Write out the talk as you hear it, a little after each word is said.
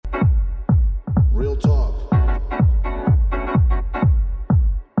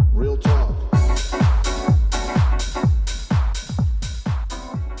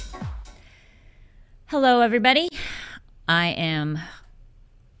Hello, everybody. I'm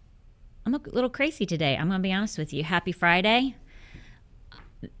a little crazy today. I'm going to be honest with you. Happy Friday.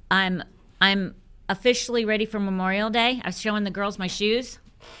 I'm officially ready for Memorial Day. I was showing the girls my shoes.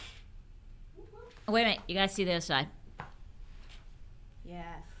 Oh, wait a minute. You got to see the other side. Yes.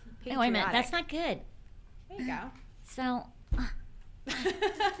 Oh, wait a minute. That's not good. There you go. So,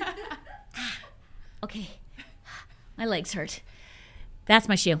 okay. My legs hurt. That's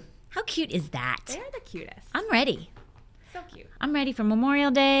my shoe. How cute is that? They're the cutest. I'm ready. So cute. I'm ready for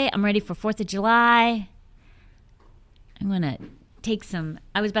Memorial Day. I'm ready for 4th of July. I'm going to take some,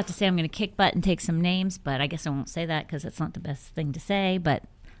 I was about to say I'm going to kick butt and take some names, but I guess I won't say that because it's not the best thing to say, but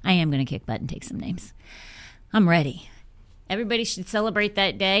I am going to kick butt and take some names. I'm ready. Everybody should celebrate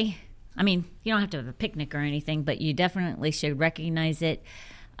that day. I mean, you don't have to have a picnic or anything, but you definitely should recognize it.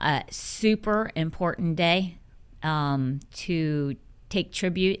 Super important day to take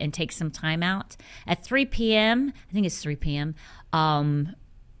tribute and take some time out. At 3 p.m., I think it's 3 p.m.,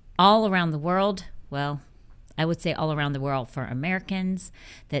 all around the world, well, I would say all around the world for Americans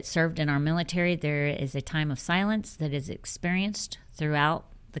that served in our military, there is a time of silence that is experienced throughout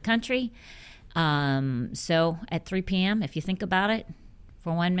the country. So at 3 p.m., if you think about it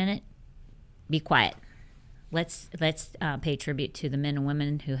for 1 minute, be quiet. Let's pay tribute to the men and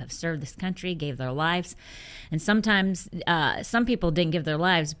women who have served this country, gave their lives. And sometimes some people didn't give their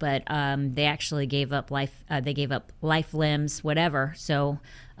lives, but they actually gave up life. They gave up life, limbs, whatever. So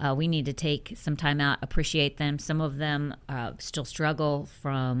we need to take some time out, appreciate them. Some of them still struggle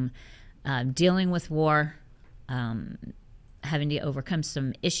from dealing with war, having to overcome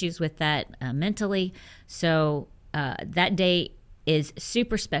some issues with that mentally. So that day is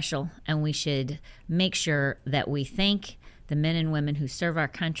super special, and we should make sure that we thank the men and women who serve our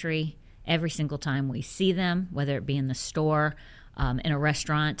country every single time we see them, whether it be in the store, in a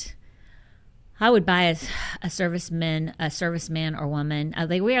restaurant. I would buy a serviceman or woman.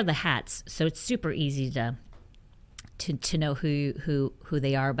 They wear the hats, so it's super easy to know who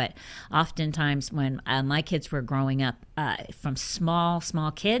they are. But oftentimes when my kids were growing up, from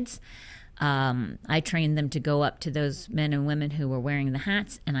small kids, I trained them to go up to those men and women who were wearing the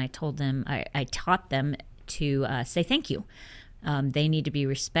hats, and I taught them to say thank you. They need to be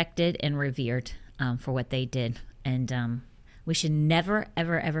respected and revered for what they did, and we should never,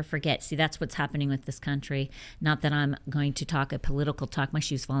 ever, ever forget. See, that's what's happening with this country. Not that I'm going to talk a political talk. My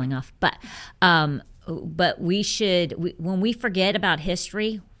shoe's falling off, but we should. When we forget about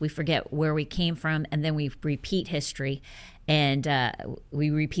history, we forget where we came from, and then we repeat history. And we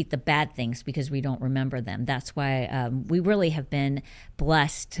repeat the bad things because we don't remember them. That's why we really have been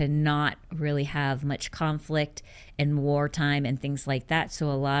blessed to not really have much conflict in wartime and things like that.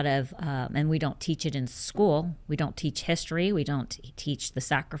 So a lot of, and we don't teach it in school. We don't teach history. We don't teach the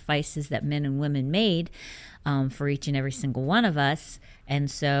sacrifices that men and women made for each and every single one of us.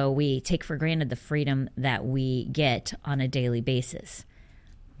 And so we take for granted the freedom that we get on a daily basis.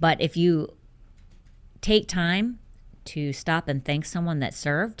 But if you take time to stop and thank someone that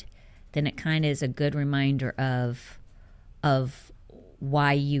served, then it kind of is a good reminder of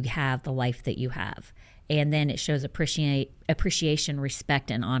why you have the life that you have. And then it shows appreciation, respect,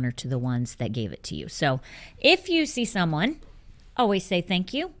 and honor to the ones that gave it to you. So if you see someone, always say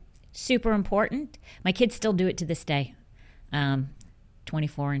thank you. Super important. My kids still do it to this day,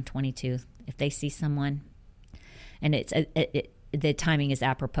 24 and 22. If they see someone, and the timing is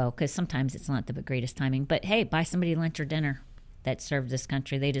apropos because sometimes it's not the greatest timing. But hey, buy somebody lunch or dinner that served this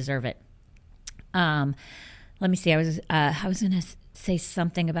country. They deserve it. Let me see. I was going to say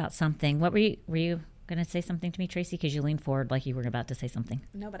something about something. What were you going to say something to me, Tracy? Because you leaned forward like you were about to say something.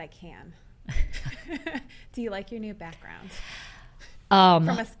 No, but I can. Do you like your new background? From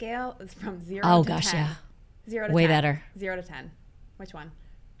a scale, it's from 0 to 10. Oh gosh, yeah. 0 to Way 10. better. 0 to 10. Which one?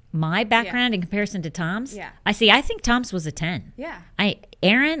 My background in comparison to Tom's? Yeah. I think Tom's was a 10. Yeah.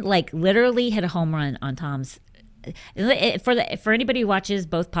 Aaron literally hit a home run on Tom's. For anybody who watches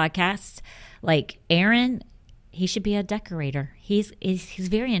both podcasts, Aaron, he should be a decorator. He's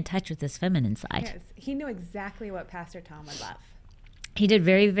very in touch with his feminine side. Yes. He knew exactly what Pastor Tom would love. He did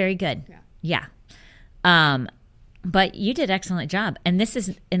very, very good. Yeah. But you did an excellent job. And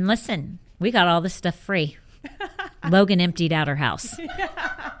listen, we got all this stuff free. Logan emptied out her house.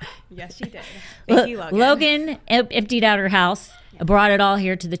 Yes, she did. Thank you, Logan. Logan emptied out her house, brought it all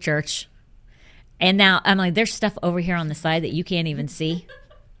here to the church. And now I'm like, there's stuff over here on the side that you can't even see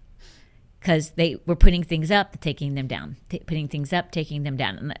because they were putting things up, taking them down, putting things up, taking them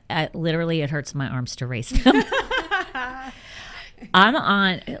down. And literally, it hurts my arms to raise them. I'm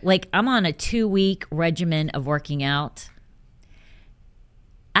on a 2-week regimen of working out.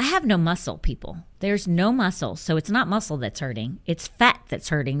 I have no muscle, people. There's no muscle. So it's not muscle that's hurting. It's fat that's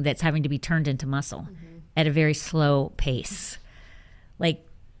hurting that's having to be turned into muscle at a very slow pace. Like,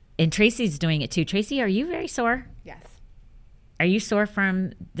 and Tracy's doing it too. Tracy, are you very sore? Yes. Are you sore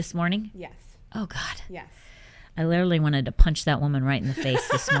from this morning? Yes. Oh, God. Yes. I literally wanted to punch that woman right in the face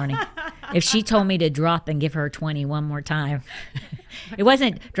this morning. If she told me to drop and give her 20 one more time. It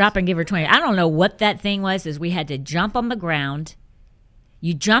wasn't drop and give her 20. I don't know what that thing was, is we had to jump on the ground.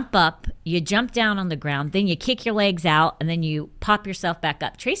 You jump up, you jump down on the ground, then you kick your legs out, and then you pop yourself back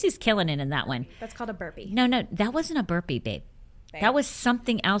up. Tracy's killing it in that one. That's called a burpee. No, that wasn't a burpee, babe. That was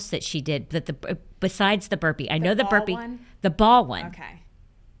something else that she did besides the burpee. I know the burpee. One? The ball one. Okay.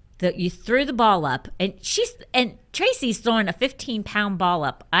 You threw the ball up, and Tracy's throwing a 15-pound ball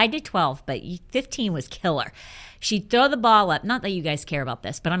up. I did 12, but 15 was killer. She'd throw the ball up. Not that you guys care about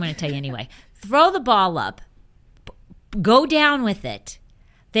this, but I'm going to tell you anyway. Throw the ball up, go down with it,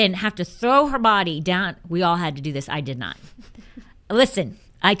 then have to throw her body down. We all had to do this. I did not. Listen,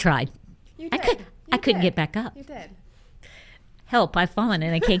 I tried. You did. I couldn't get back up. You did. Help! I've fallen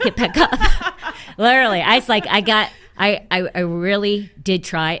and I can't get back up. Literally, I really did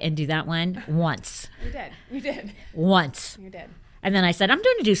try and do that one once. You did. Once. You did. And then I said, I'm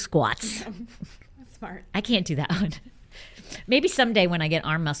going to do squats. That's smart. I can't do that one. Maybe someday when I get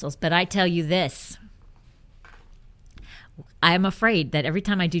arm muscles. But I tell you this, I am afraid that every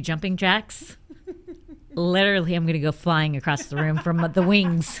time I do jumping jacks, literally I'm going to go flying across the room from the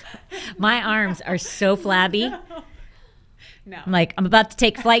wings. My arms are so flabby. No. I'm like, I'm about to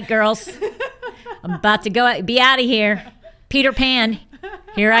take flight, girls. I'm about to be out of here. Peter Pan,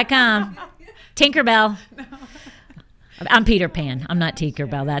 here I come. Tinkerbell. No. I'm Peter Pan. I'm not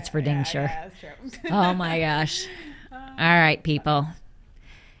Tinkerbell. That's for dang sure. Yeah, that's true. Oh, my gosh. All right, people.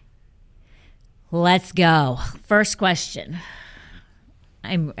 Let's go. First question.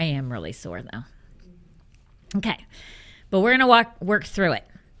 I am really sore, though. Okay. But we're going to work through it.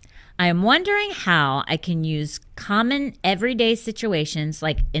 I am wondering how I can use common everyday situations,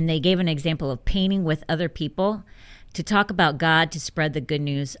 and they gave an example of painting with other people, to talk about God, to spread the good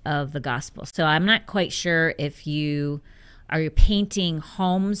news of the gospel. So I'm not quite sure if you are painting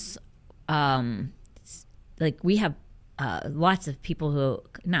homes. We have lots of people who,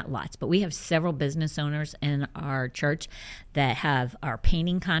 not lots, but we have several business owners in our church that are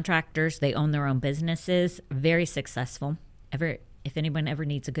painting contractors. They own their own businesses, very successful. If anyone ever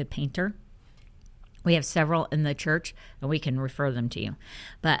needs a good painter, we have several in the church, and we can refer them to you.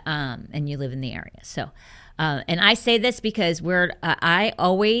 But and you live in the area, so and I say this because I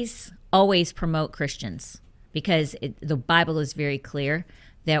always promote Christians, because the Bible is very clear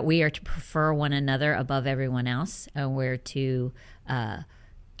that we are to prefer one another above everyone else, and we're to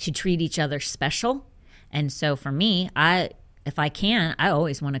treat each other special. And so for me, if I can, I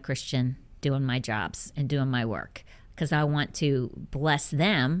always want a Christian doing my jobs and doing my work, because I want to bless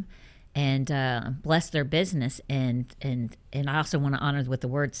them and bless their business, and I also want to honor what the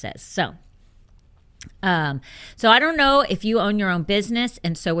word says. So I don't know if you own your own business,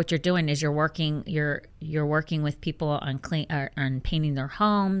 and so what you're doing is you're working with people on painting their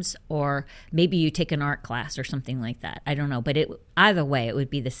homes, or maybe you take an art class or something like that. I don't know, but either way it would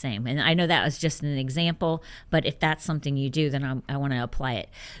be the same. And I know that was just an example, but if that's something you do, then I want to apply it.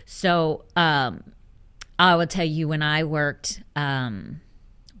 So I will tell you, when I worked at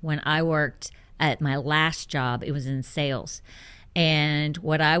my last job, it was in sales. And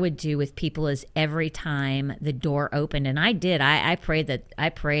what I would do with people is every time the door opened, and I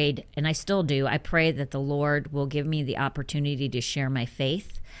prayed, and I still do, I pray that the Lord will give me the opportunity to share my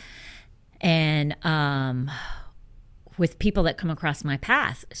faith. And with people that come across my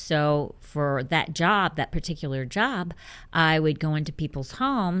path. So for that particular job, I would go into people's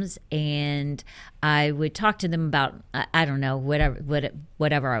homes and I would talk to them about, I don't know,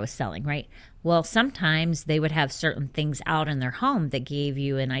 whatever I was selling, right? Well, sometimes they would have certain things out in their home that gave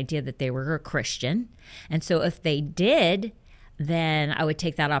you an idea that they were a Christian. And so if they did, then I would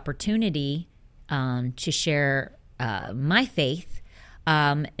take that opportunity to share my faith.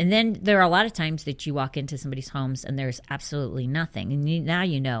 And then there are a lot of times that you walk into somebody's homes and there's absolutely nothing. And now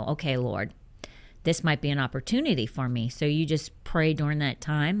you know, okay, Lord, this might be an opportunity for me. So you just pray during that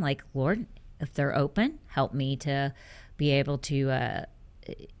time, like, Lord, if they're open, help me to be able to,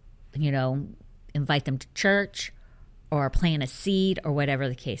 invite them to church or plant a seed or whatever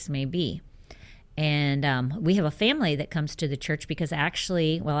the case may be. And we have a family that comes to the church because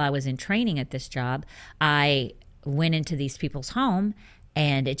actually, while I was in training at this job, I went into these people's home,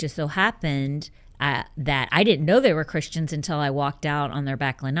 and it just so happened that I didn't know they were Christians until I walked out on their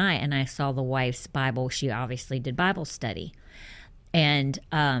back lanai and I saw the wife's Bible. She obviously did Bible study. And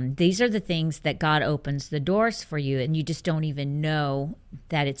these are the things that God opens the doors for you, and you just don't even know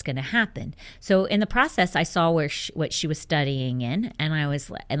that it's going to happen. So in the process, I saw what she was studying in, and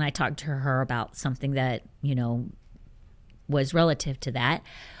I talked to her about something that, was relative to that,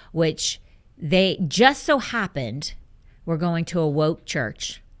 which they just so happened were going to a woke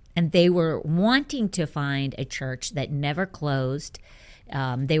church, and they were wanting to find a church that never closed.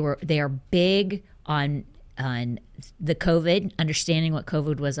 They are big on the COVID, understanding what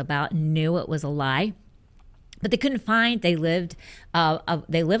COVID was about, knew it was a lie, but they couldn't find. They live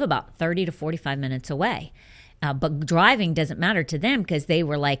about 30 to 45 minutes away, but driving doesn't matter to them, because they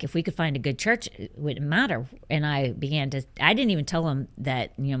were like, if we could find a good church, it wouldn't matter. And I didn't even tell them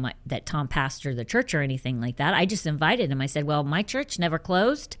that that Tom pastored the church or anything like that. I just invited him. I said, well, my church never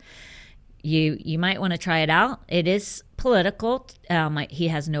closed. You might want to try it out. It is political. He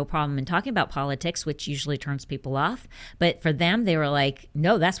has no problem in talking about politics, which usually turns people off. But for them, they were like,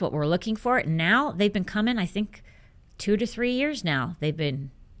 no, that's what we're looking for. Now they've been coming, I think, 2 to 3 years now.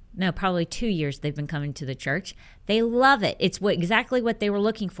 Probably 2 years they've been coming to the church. They love it. It's exactly what they were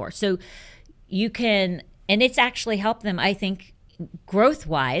looking for. So you can, and it's actually helped them, I think,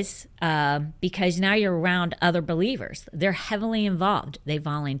 growth-wise, because now you're around other believers. They're heavily involved. They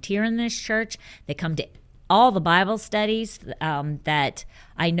volunteer in this church. They come to all the Bible studies that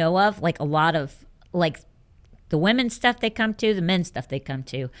I know of, like a lot of, like the women's stuff they come to, the men's stuff they come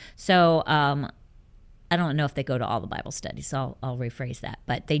to. So I don't know if they go to all the Bible studies, so I'll rephrase that.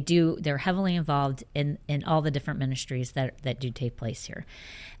 But they do. They're heavily involved in all the different ministries that do take place here,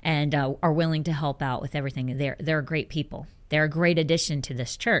 and are willing to help out with everything. They're great people. They're a great addition to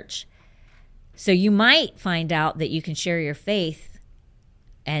this church. So you might find out that you can share your faith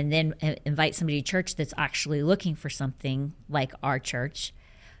and then invite somebody to church that's actually looking for something like our church.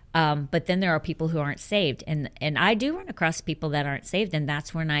 But then there are people who aren't saved. And I do run across people that aren't saved. And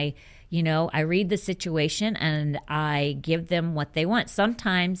that's when I read the situation and I give them what they want.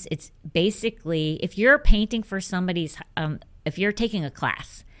 Sometimes it's basically, if you're painting for somebody's, if you're taking a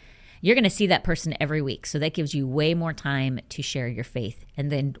class, you're going to see that person every week. So that gives you way more time to share your faith,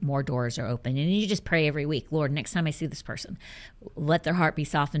 and then more doors are open. And you just pray every week, Lord, next time I see this person, let their heart be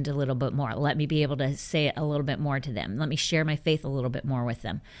softened a little bit more. Let me be able to say it a little bit more to them. Let me share my faith a little bit more with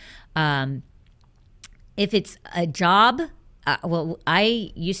them. If it's a job,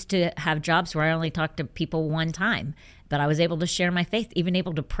 I used to have jobs where I only talked to people one time, but I was able to share my faith, even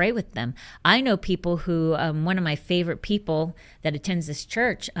able to pray with them. I know people who, one of my favorite people that attends this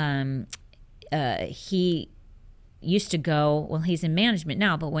church, he used to go, well, he's in management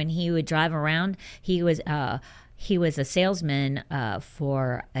now, but when he would drive around, he was a salesman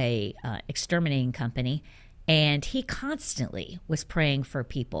for a exterminating company, and he constantly was praying for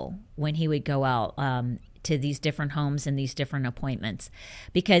people when he would go out to these different homes and these different appointments,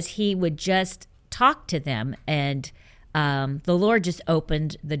 because he would just talk to them, and the Lord just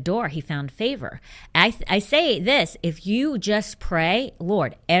opened the door. He found favor. I say this, if you just pray,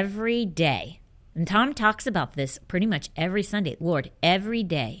 Lord, every day, and Tom talks about this pretty much every Sunday, Lord, every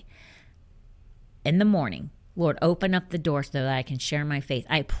day in the morning, Lord, open up the door so that I can share my faith.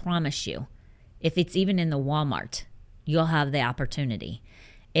 I promise you, if it's even in the Walmart, you'll have the opportunity.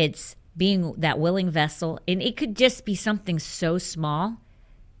 It's being that willing vessel, and it could just be something so small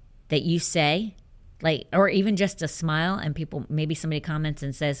that you say, like, or even just a smile, and people, maybe somebody comments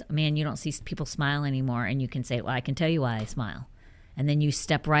and says, man, you don't see people smile anymore, and you can say, well, I can tell you why I smile. And then you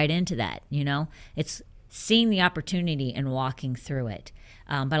step right into that, It's seeing the opportunity and walking through it.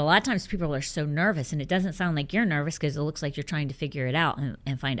 But a lot of times people are so nervous, and it doesn't sound like you're nervous because it looks like you're trying to figure it out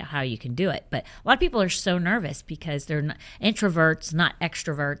and find out how you can do it. But a lot of people are so nervous because they're not introverts, not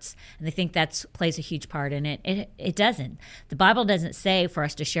extroverts, and they think that plays a huge part in it. It doesn't. The Bible doesn't say for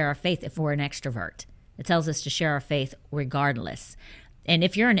us to share our faith if we're an extrovert. It tells us to share our faith regardless. And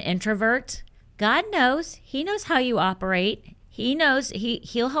if you're an introvert, God knows. He knows how you operate. He knows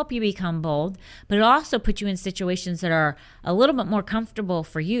he'll help you become bold, but it'll also put you in situations that are a little bit more comfortable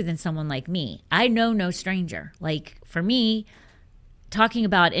for you than someone like me. I know no stranger. Like, for me, talking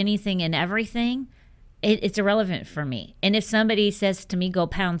about anything and everything, it's irrelevant for me. And if somebody says to me, go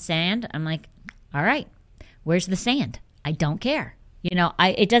pound sand, I'm like, all right, where's the sand? I don't care.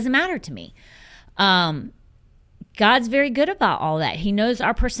 It doesn't matter to me. God's very good about all that. He knows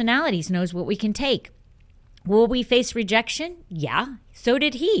our personalities, knows what we can take. Will we face rejection? Yeah, so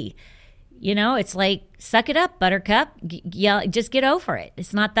did he. It's like, suck it up, buttercup. Just get over it.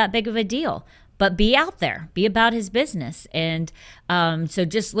 It's not that big of a deal. But be out there. Be about his business. And so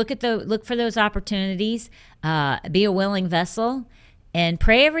just look for those opportunities. Be a willing vessel. And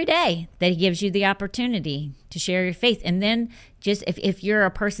pray every day that he gives you the opportunity to share your faith. And then just if you're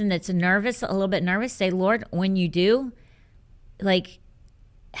a person that's nervous, a little bit nervous, say, Lord, when you do, like,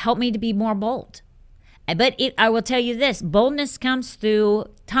 help me to be more bold. But I will tell you this, boldness comes through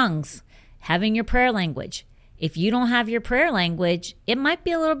tongues, having your prayer language. If you don't have your prayer language, it might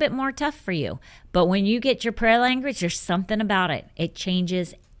be a little bit more tough for you. But when you get your prayer language, there's something about it. It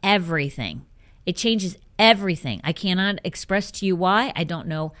changes everything. It changes everything. I cannot express to you why. I don't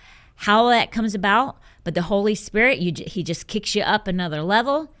know how that comes about, but the Holy Spirit, he just kicks you up another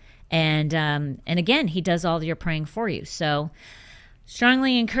level. And again, he does all your praying for you. So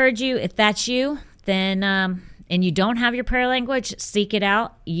strongly encourage you, if that's you, then and you don't have your prayer language, seek it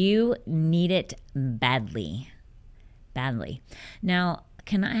out. You need it badly. Badly. Now,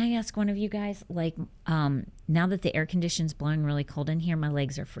 can I ask one of you guys, like, now that the air conditioning's blowing really cold in here, my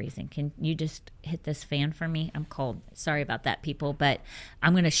legs are freezing. Can you just hit this fan for me? I'm cold. Sorry about that, people, but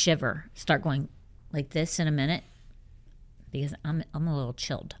I'm going to shiver, start going like this in a minute because I'm a little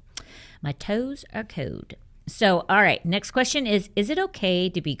chilled. My toes are cold. So, all right, next question is it okay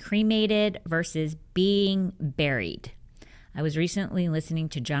to be cremated versus being buried? I was recently listening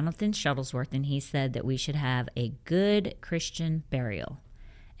to Jonathan Shuttlesworth, and he said that we should have a good Christian burial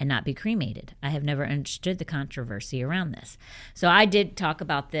and not be cremated. I have never understood the controversy around this. So I did talk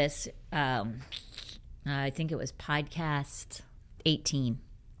about this, I think it was podcast 18.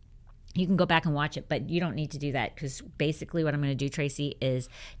 You can go back and watch it, but you don't need to do that because basically what I'm going to do, Tracy, is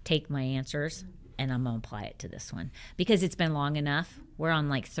take my answers and I'm going to apply it to this one because it's been long enough. We're on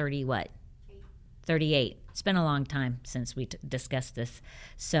like 38. It's been a long time since we discussed this.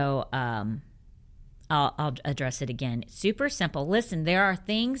 So I'll address it again. It's super simple. Listen, there are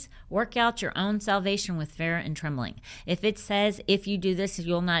things, work out your own salvation with fear and trembling. If it says, if you do this,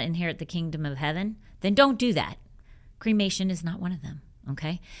 you'll not inherit the kingdom of heaven, then don't do that. Cremation is not one of them.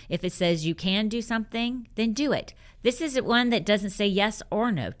 Okay. If it says you can do something, then do it. This is one that doesn't say yes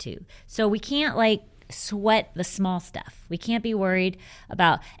or no to. So we can't like sweat the small stuff. We can't be worried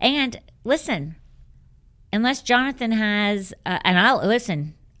about, and listen, unless Jonathan has,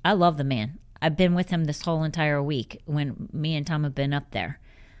 I love the man. I've been with him this whole entire week when me and Tom have been up there.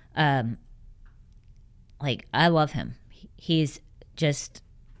 I love him. He's just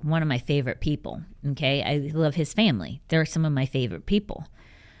one of my favorite people, okay? I love his family. They're some of my favorite people.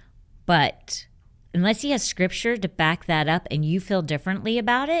 But unless he has scripture to back that up and you feel differently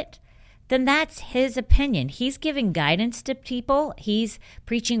about it, then that's his opinion. He's giving guidance to people. He's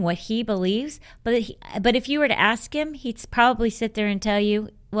preaching what he believes. But if you were to ask him, he'd probably sit there and tell you,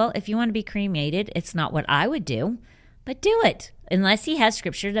 well, if you want to be cremated, it's not what I would do, but do it, unless he has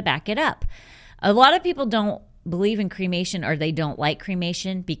scripture to back it up. A lot of people don't believe in cremation or they don't like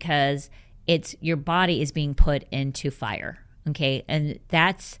cremation because it's your body is being put into fire, okay? And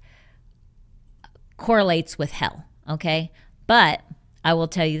that's correlates with hell, okay? But I will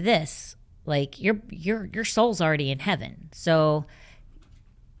tell you this, like your soul's already in heaven. So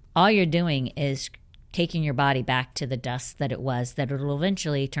all you're doing is taking your body back to the dust that it was, that it'll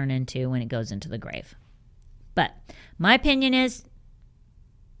eventually turn into when it goes into the grave. But my opinion is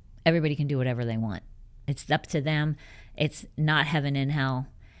everybody can do whatever they want. It's up to them. It's not heaven and hell.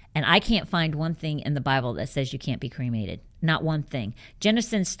 And I can't find one thing in the Bible that says you can't be cremated. Not one thing.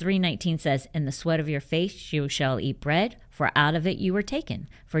 Genesis 3:19 says, in the sweat of your face you shall eat bread, for out of it you were taken.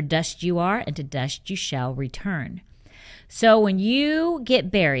 For dust you are, and to dust you shall return. So when you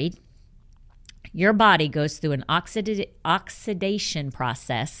get buried, your body goes through an oxidation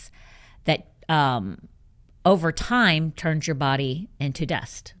process that over time turns your body into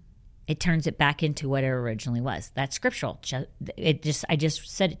dust. It turns it back into what it originally was. That's scriptural. I just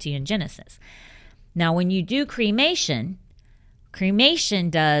said it to you in Genesis. Now, when you do cremation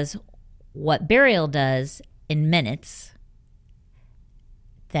does what burial does in minutes.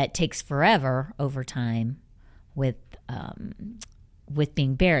 That takes forever over time with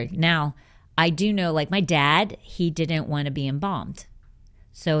being buried. Now, I do know, like my dad, he didn't want to be embalmed.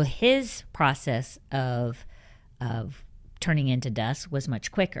 So his process of turning into dust was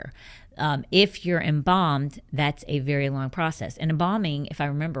much quicker. If you're embalmed, that's a very long process. And embalming, if I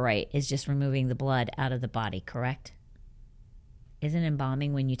remember right, is just removing the blood out of the body, correct? Isn't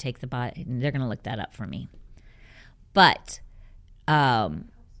embalming when you take the body? They're going to look that up for me. But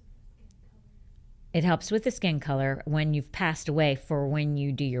it helps with the skin color when you've passed away for when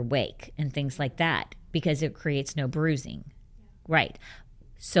you do your wake and things like that because it creates no bruising. Yeah. Right.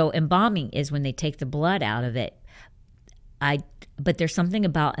 So embalming is when they take the blood out of it. But there's something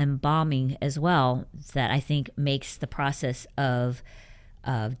about embalming as well that I think makes the process of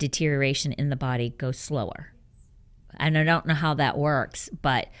deterioration in the body go slower. and I don't know how that works,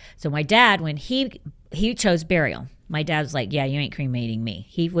 but so my dad, when he chose burial, my dad was like, yeah, you ain't cremating me.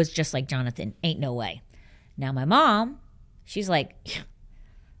 He was just like, Jonathan, ain't no way. Now my mom, she's like,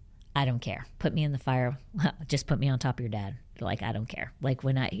 I don't care. Put me in the fire. Just put me on top of your dad. Like, I don't care. Like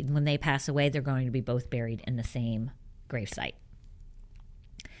when they pass away, they're going to be both buried in the same gravesite.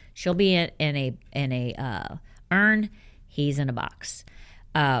 She'll be in a urn. He's in a box.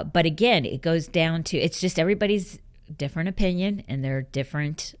 But again, it goes down to, it's just everybody's different opinion and their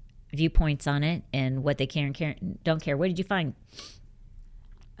different viewpoints on it and what they care and don't care. What did you find?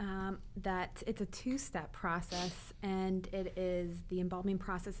 That it's a 2-step process, and it is the embalming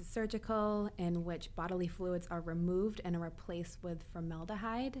process is surgical, in which bodily fluids are removed and are replaced with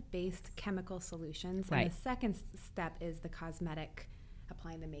formaldehyde-based chemical solutions. Right. And the second step is the cosmetic,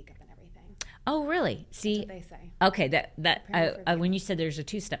 applying the makeup and everything. Oh, really? See, that's what they say. Okay, when you said there's a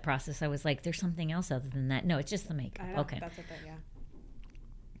 2-step process, I was like, there's something else other than that. No, it's just the makeup. I know, okay. That's what they, yeah.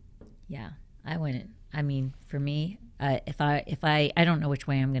 Yeah, I wouldn't. I mean, for me, if I don't know which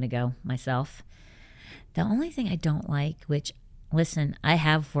way I'm going to go myself. The only thing I don't like, which, listen, I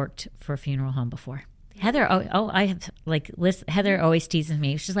have worked for a funeral home before. Heather, I have, like, Heather always teases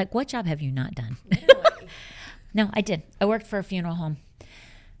me. She's like, what job have you not done? No, I did. I worked for a funeral home.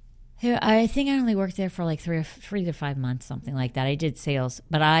 I think I only worked there for like 3 to 5 months, something like that. I did sales,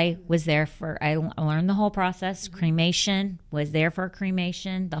 but I was there I learned the whole process. Cremation, was there for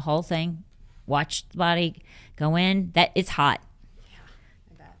cremation, the whole thing. Watched the body go in. It's hot. Yeah,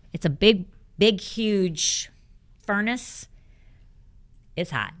 I bet. It's a big, huge furnace.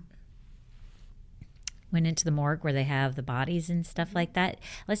 It's hot. Went into the morgue where they have the bodies and stuff like that.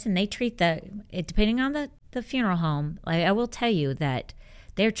 Listen, they treat depending on the funeral home, I will tell you that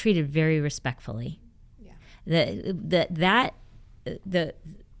they're treated very respectfully. Yeah.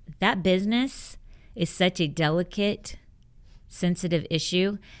 That business is such a delicate, sensitive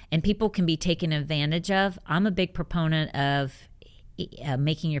issue, and people can be taken advantage of. I'm a big proponent of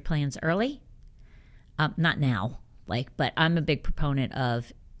making your plans early. Not now, but I'm a big proponent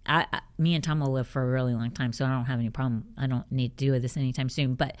of. Me and Tom will live for a really long time, so I don't have any problem. I don't need to do this anytime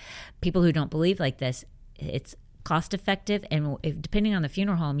soon. But people who don't believe like this, it's cost effective, and depending on the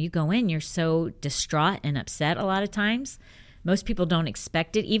funeral home you go in, you're so distraught and upset a lot of times. Most people don't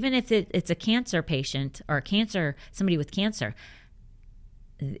expect it, even if it's a cancer patient or somebody with cancer.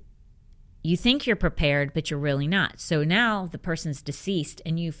 You think you're prepared, but you're really not. So now the person's deceased,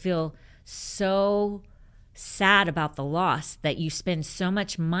 and you feel so sad about the loss that you spend so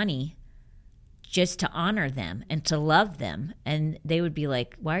much money just to honor them and to love them. And they would be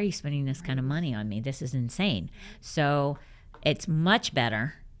like, why are you spending this kind of money on me? This is insane. So it's much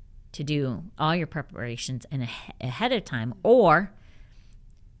better to do all your preparations ahead of time, or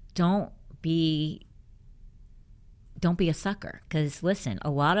don't be a sucker. Because listen, a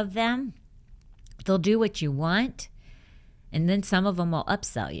lot of them, they'll do what you want, and then some of them will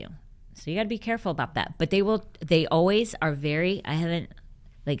upsell you. So you got to be careful about that. But they always are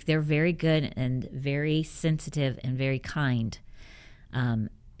they're very good and very sensitive and very kind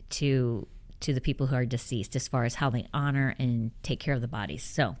to the people who are deceased as far as how they honor and take care of the bodies.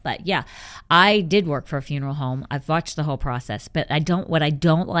 So, but yeah, I did work for a funeral home. I've watched the whole process, but what I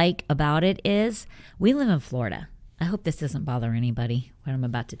don't like about it is we live in Florida. I hope this doesn't bother anybody, what I'm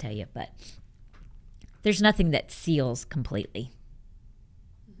about to tell you, but there's nothing that seals completely.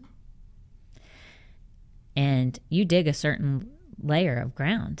 And you dig a certain layer of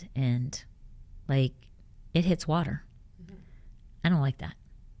ground and it hits water. I don't like that.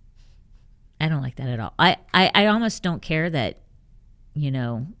 I don't like that at all. I almost don't care that,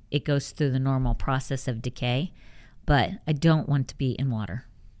 it goes through the normal process of decay, but I don't want to be in water.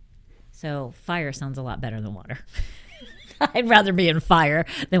 So fire sounds a lot better than water. I'd rather be in fire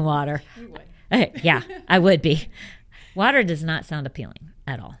than water. You would. Yeah, I would be. Water does not sound appealing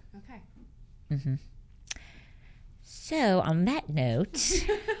at all. Okay. Mm-hmm. So on that note...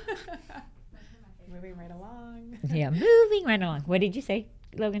 Moving right along. Yeah, moving right along. What did you say,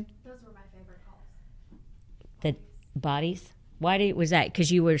 Logan? Those were my favorite calls. The bodies? Why was that?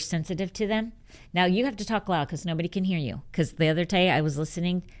 Because you were sensitive to them? Now you have to talk loud because nobody can hear you. Because the other day I was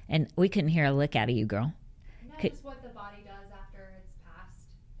listening and we couldn't hear a lick out of you, girl. That's what the body does after it's passed.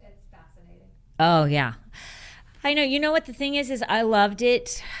 It's fascinating. Oh, yeah. I know. You know what the thing is I loved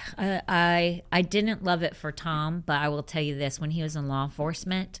it. I didn't love it for Tom, but I will tell you this. When he was in law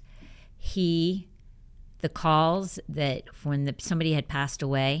enforcement, the calls that when somebody had passed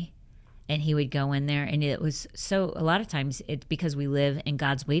away and he would go in there, and it was so, a lot of times it's because we live in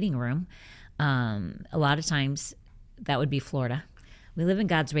God's waiting room. A lot of times that would be Florida. we live in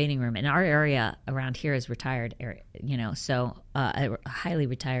God's waiting room, and our area around here is retired area, so a highly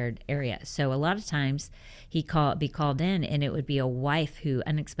retired area. So a lot of times be called in, and it would be a wife who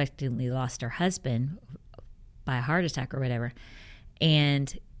unexpectedly lost her husband by a heart attack or whatever.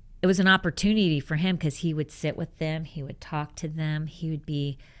 And it was an opportunity for him because he would sit with them, he would talk to them, he would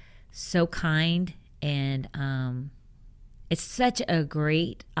be so kind, and it's such a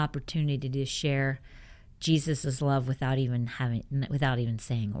great opportunity to share Jesus' love without even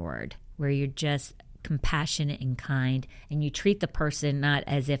saying a word, where you're just compassionate and kind, and you treat the person not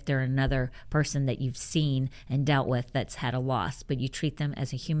as if they're another person that you've seen and dealt with that's had a loss, but you treat them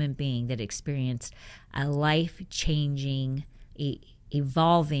as a human being that experienced a life-changing,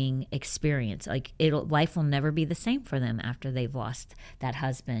 evolving experience. Like life will never be the same for them after they've lost that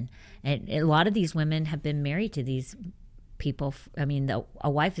husband. And a lot of these women have been married to these people. I mean, a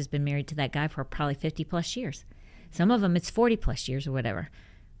wife has been married to that guy for probably 50 plus years. Some of them it's 40 plus years or whatever.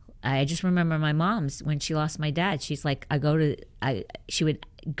 I just remember my mom's, when she lost my dad, she's like, she would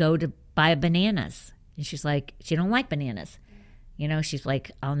go to buy bananas, and she's like, she don't like bananas. She's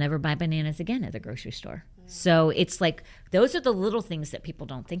like, I'll never buy bananas again at the grocery store. So it's like, those are the little things that people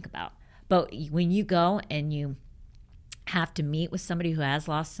don't think about. But when you go and you have to meet with somebody who has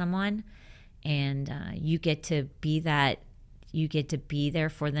lost someone, and you get to be there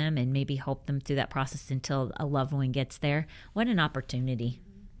for them and maybe help them through that process until a loved one gets there. What an opportunity.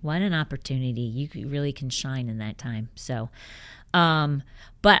 What an opportunity. You really can shine in that time. So, but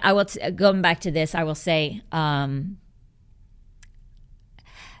I will, going back to this, I will say,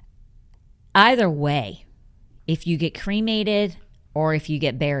 either way, if you get cremated or if you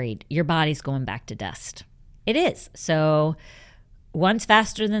get buried, your body's going back to dust. It is. So one's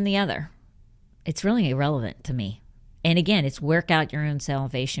faster than the other. It's really irrelevant to me. And again, it's work out your own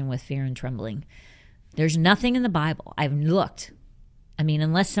salvation with fear and trembling. There's nothing in the Bible. I've looked. I mean,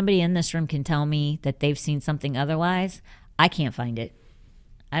 unless somebody in this room can tell me that they've seen something otherwise, I can't find it.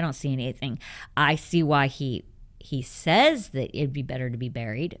 I don't see anything. I see why he says that it'd be better to be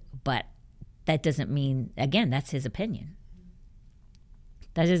buried, but that doesn't mean, again, that's his opinion.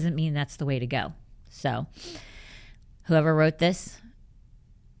 That doesn't mean that's the way to go. So whoever wrote this,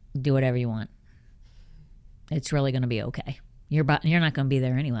 do whatever you want. It's really going to be okay. You're not going to be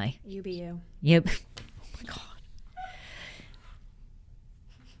there anyway. You be you. Yep. Oh my God.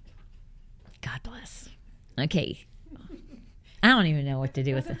 God bless. Okay. I don't even know what to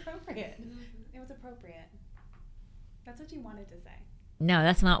do with it. It was appropriate. That's what you wanted to say. No,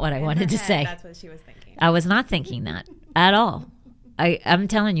 that's not what I wanted to say. That's what she was thinking. I was not thinking that at all. I'm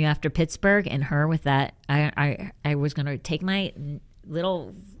telling you, after Pittsburgh and her with that, I was going to take my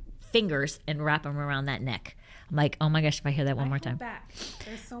little fingers and wrap them around that neck. I'm like, oh my gosh, if I hear that one more time. Back.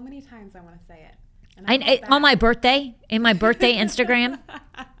 There's so many times I want to say it. And on my birthday, in my birthday Instagram,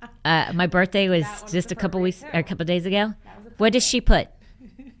 my birthday was just a couple days ago. What does she put?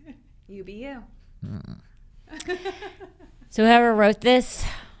 You be you. So whoever wrote this,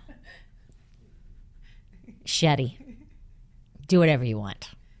 Shetty, do whatever you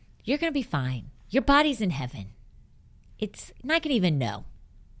want. You're going to be fine. Your body's in heaven. It's not going to even know.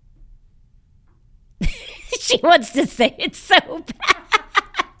 She wants to say it so bad.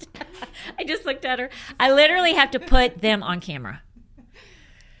 I just looked at her. I literally have to put them on camera.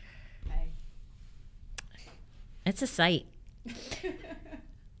 Hey. It's a sight.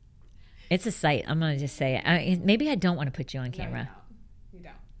 It's a sight. I'm going to just say it. Maybe I don't want to put you on camera. No, you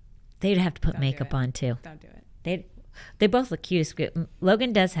don't. They'd have to put makeup on too. Don't do it. They both look cute.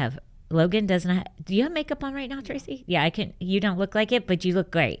 Logan doesn't have. Do you have makeup on right now, Tracy? Yeah, I can. You don't look like it, but you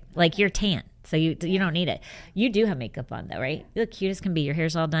look great. Like you're tan, so you don't need it. You do have makeup on though, right? You look cute as can be. Your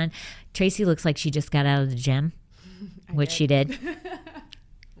hair's all done. Tracy looks like she just got out of the gym, which she did.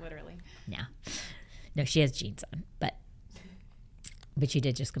 Literally. Yeah. No, she has jeans on, but she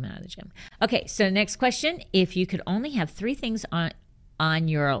did just come out of the gym. Okay, so next question: if you could only have 3 things on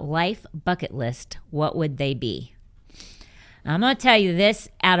your life bucket list, what would they be? I'm going to tell you this,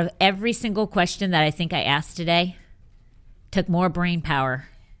 out of every single question that I think I asked today, took more brain power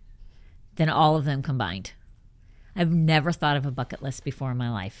than all of them combined. I've never thought of a bucket list before in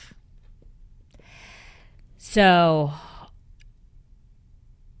my life. So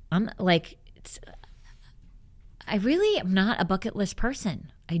I'm like, I really am not a bucket list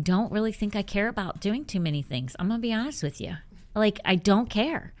person. I don't really think I care about doing too many things. I'm going to be honest with you. Like, I don't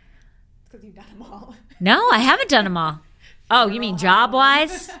care. It's because you've done them all. No, I haven't done them all. Oh, you mean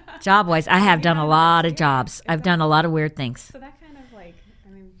job-wise? Job-wise, I have done a lot of jobs. I've done a lot of weird things. So that kind of like,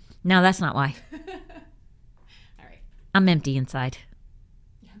 I mean. No, that's not why. All right. I'm empty inside.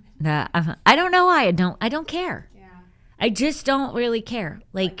 I don't know why. I don't care. Yeah. I just don't really care.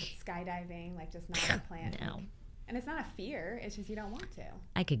 Like skydiving, like just not a plan. No. And it's not a fear. It's just you don't want to.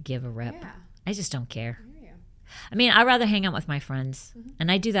 I could give a rip. Yeah. I just don't care. I hear you. I mean, I'd rather hang out with my friends. And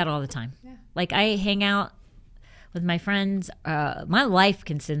I do that all the time. Yeah. Like I hang out with my friends. My life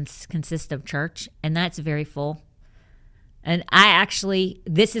consists of church, and that's very full. And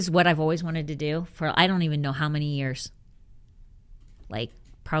this is what I've always wanted to do for I don't even know how many years. Like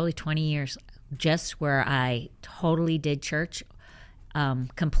probably 20 years, just where I totally did church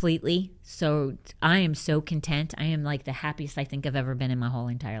completely. So I am so content. I am like the happiest I think I've ever been in my whole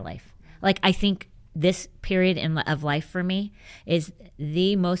entire life. Like I think this period of life for me is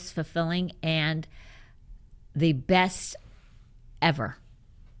the most fulfilling and the best ever.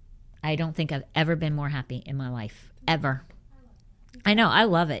 I don't think I've ever been more happy in my life, ever. I know, I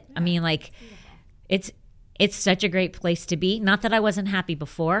love it. I mean, like, it's such a great place to be. Not that I wasn't happy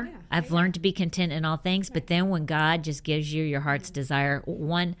before. Yeah. I've learned to be content in all things, but then when God just gives you your heart's desire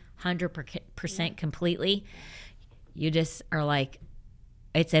 100% completely, you just are like,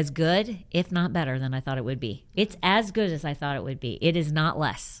 it's as good, if not better, than I thought it would be. It's as good as I thought it would be. It is not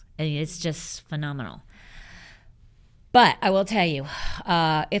less. I mean, it's just phenomenal. But I will tell you,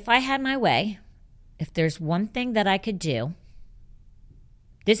 if I had my way, if there's one thing that I could do,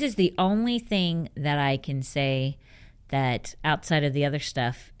 this is the only thing that I can say that outside of the other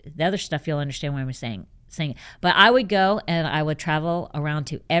stuff you'll understand what I'm saying. But I would go and I would travel around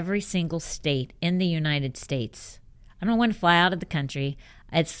to every single state in the United States. I don't want to fly out of the country.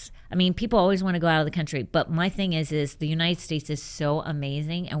 People always want to go out of the country, but my thing is the United States is so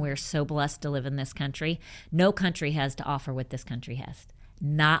amazing, and we're so blessed to live in this country. No country has to offer what this country has.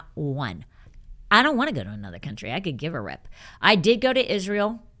 Not one. I don't want to go to another country. I could give a rip. I did go to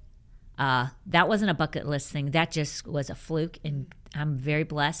Israel. That wasn't a bucket list thing. That just was a fluke, and I'm very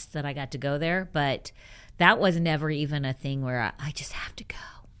blessed that I got to go there, but that was never even a thing where I just have to go.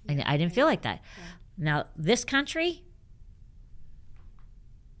 And I didn't feel like that. Yeah. Now, this country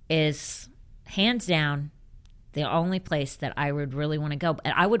is hands down the only place that I would really want to go.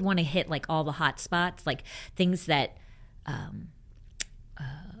 And I would want to hit like all the hot spots, like things that,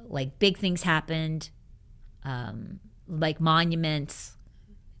 like big things happened, like monuments,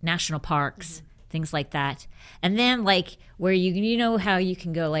 national parks, things like that. And then like where you know how you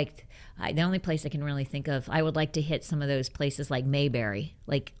can go like, the only place I can really think of, I would like to hit some of those places like Mayberry,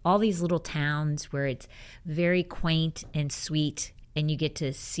 like all these little towns where it's very quaint and sweet, and you get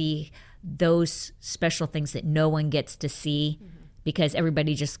to see those special things that no one gets to see because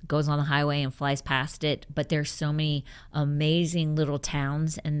everybody just goes on the highway and flies past it. But there's so many amazing little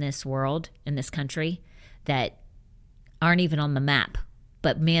towns in this world, in this country, that aren't even on the map.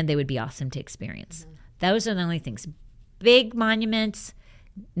 But man, they would be awesome to experience. Those are the only things. Big monuments,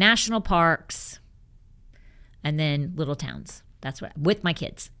 national parks, and then little towns. That's what, with my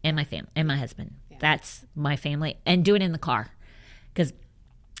kids and my family and my husband. Yeah. That's my family. And do it in the car. Because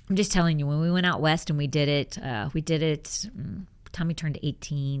I'm just telling you, when we went out west and we did it, Tommy turned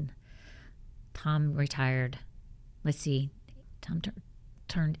 18. Tom retired. Let's see. Tom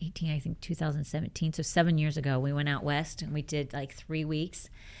turned 18, I think, 2017. So 7 years ago, we went out west and we did like 3 weeks.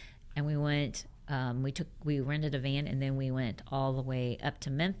 And we went, we rented a van, and then we went all the way up to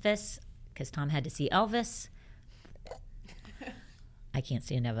Memphis because Tom had to see Elvis. I can't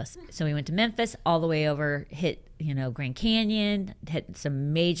stand Elvis. So we went to Memphis, all the way over, hit, Grand Canyon, hit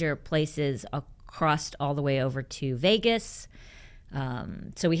some major places, crossed all the way over to Vegas.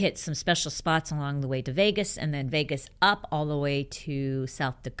 So we hit some special spots along the way to Vegas, and then Vegas up all the way to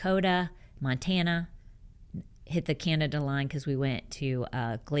South Dakota, Montana, hit the Canada line because we went to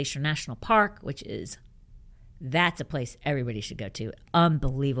Glacier National Park, that's a place everybody should go to.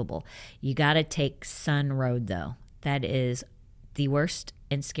 Unbelievable. You got to take Sun Road, though. That is the worst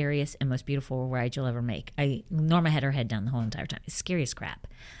and scariest and most beautiful ride you'll ever make. Norma had her head down the whole entire time. It's scary as crap,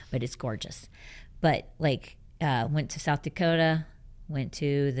 but it's gorgeous. But went to South Dakota, went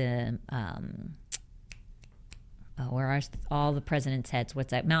to the where are all the presidents' heads?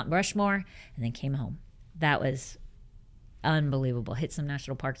 What's that? Mount Rushmore, and then came home. That was unbelievable. Hit some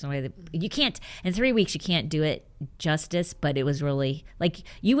national parks in a way that you can't in 3 weeks. You can't do it justice, but it was really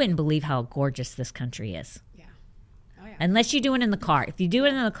you wouldn't believe how gorgeous this country is. Oh, yeah. Unless you do it in the car. If you do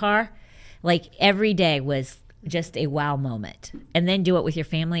it in the car, every day was just a wow moment. And then do it with your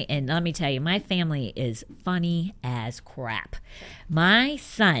family. And let me tell you, my family is funny as crap. My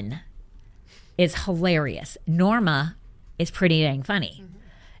son is hilarious. Norma is pretty dang funny.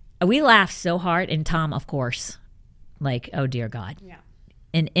 We laugh so hard. And Tom, of course, oh dear God. Yeah.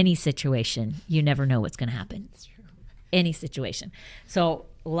 In any situation, you never know what's going to happen. That's true. Any situation. So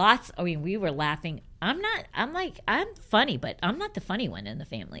we were laughing. I'm funny, but I'm not the funny one in the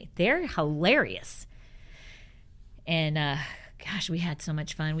family. They're hilarious. And gosh, we had so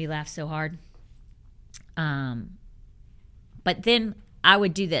much fun. We laughed so hard. But then I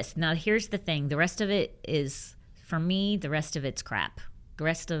would do this. Now, here's the thing. The rest of it is, for me, the rest of it's crap. The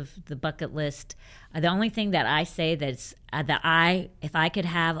rest of the bucket list, the only thing that I say that's if I could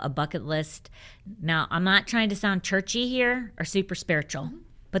have a bucket list. Now, I'm not trying to sound churchy here or super spiritual,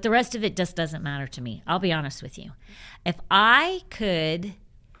 but the rest of it just doesn't matter to me. I'll be honest with you. If I could,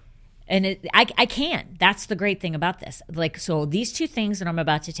 and I can. That's the great thing about this. Like, so these two things that I'm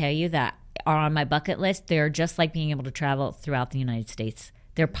about to tell you that are on my bucket list, they're just like being able to travel throughout the United States.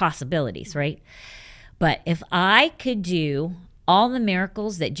 They're possibilities, right? But if I could do all the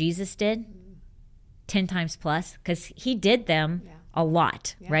miracles that Jesus did, 10 times plus, because he did them a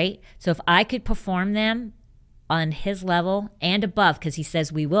lot, right? So if I could perform them on his level and above, because he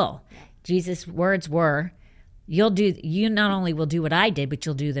says we will. Jesus' words were, you not only will do what I did, but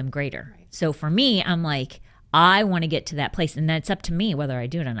you'll do them greater. Right. So for me, I'm like, I want to get to that place, and that's up to me whether I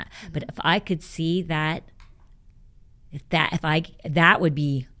do it or not. But if I could see that, that would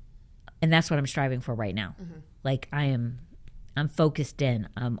be, and that's what I'm striving for right now. Like I'm focused in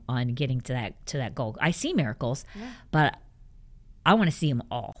on getting to that goal. I see miracles, but I want to see them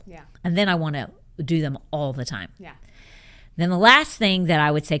all. Yeah. And then I want to do them all the time. Yeah. Then the last thing that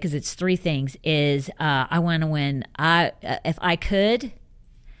I would say, because it's three things, is I want to win. If I could,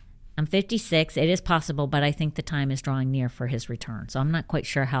 I'm 56. It is possible, but I think the time is drawing near for his return. So I'm not quite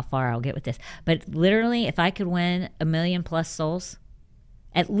sure how far I'll get with this. But literally, if I could win 1 million plus souls,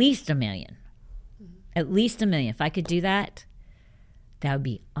 at least 1 million, at least 1 million. If I could do that, that would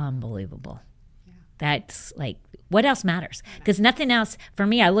be unbelievable. Yeah. That's like, what else matters? Because nothing else, for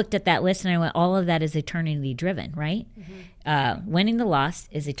me, I looked at that list and I went, all of that is eternity driven, right? Winning the lost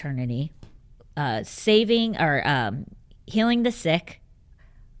is eternity. Saving or healing the sick,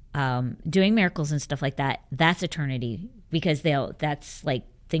 doing miracles and stuff like that, that's eternity, because that's like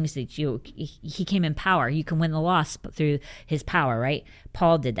things that he came in power. You can win the lost through his power, right?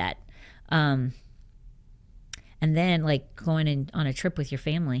 Paul did that. And then, like, going on a trip with your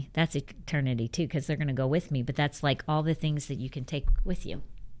family, that's eternity, too, because they're going to go with me. But that's, like, all the things that you can take with you.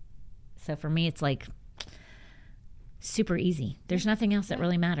 So, for me, it's, like, super easy. There's nothing else that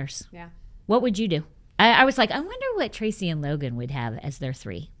really matters. Yeah. What would you do? I was like, I wonder what Tracy and Logan would have as their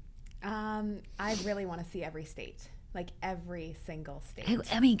three. I really want to see every state. Like, every single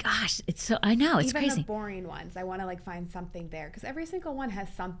state. I mean, gosh, I know, it's crazy. Even the boring ones. I want to, like, find something there. Because every single one has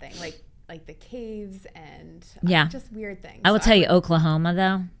something, like the caves and just weird things. I will tell you, Oklahoma,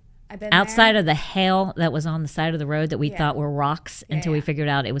 though, I've been outside of the hail that was on the side of the road that we thought were rocks until we figured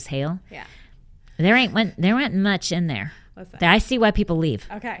out it was hail. Yeah, there ain't much in there. Listen. I see why people leave.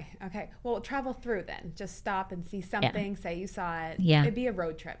 Okay. Well, travel through then. Just stop and see something. Say you saw it. Yeah, it'd be a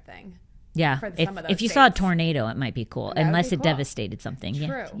road trip thing. Yeah, for some of those if you saw a tornado, it might be cool, unless it devastated something.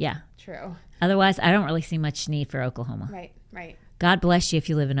 True. Yeah. True. Otherwise, I don't really see much need for Oklahoma. Right. God bless you if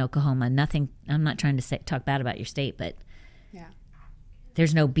you live in Oklahoma. Nothing. I'm not trying to talk bad about your state, but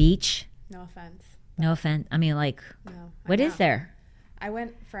there's no beach. No offense. No offense. I mean, like, what is there? I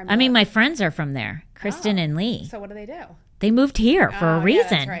went from. I mean, my friends are from there, Kristen and Lee. So what do? They moved here for a reason.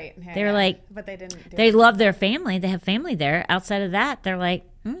 That's right. They're like, but they didn't. They love their family. They have family there. Outside of that, they're like,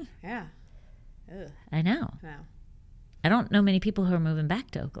 yeah. Ugh. I know. No. I don't know many people who are moving back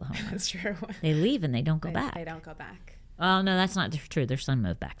to Oklahoma. That's true. They leave and they don't go back. They don't go back. Oh, no, that's not true. Their son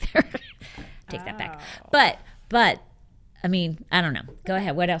moved back there. Take that back. But, I mean, I don't know. Go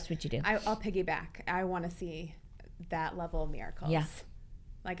ahead. What else would you do? I'll piggyback. I want to see that level of miracles. Yeah.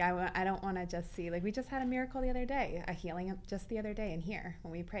 Like, I don't want to just see, like, we just had a miracle the other day, a healing just the other day in here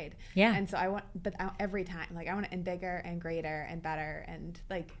when we prayed. Yeah. And so every time, like, I want it bigger and greater and better and,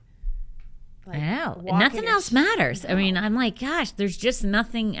 like I know. Nothing else matters. I mean, I'm like, gosh, there's just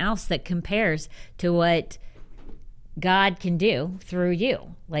nothing else that compares to what God can do through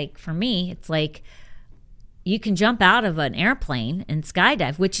you. Like, for me, it's like you can jump out of an airplane and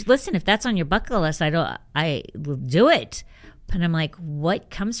skydive, which, listen, if that's on your bucket list, I will do it. But I'm like, what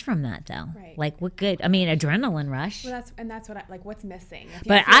comes from that, though? Right. Like, what good? I mean, adrenaline rush. Well, that's what what's missing.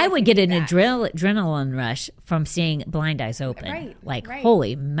 But I would get an adrenaline rush from seeing Blind Eyes Open. Right.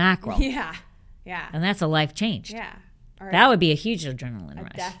 Holy mackerel. Yeah. And that's a life change. Yeah. Or that would be a huge adrenaline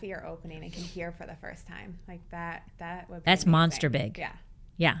rush. A deaf ear opening and can hear for the first time. Like that would be That's amazing. monster big. Yeah.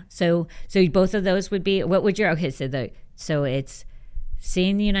 Yeah. So both of those would be, what would your, okay, so it's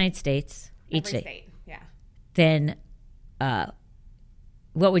seeing the United States, each state. Yeah. Then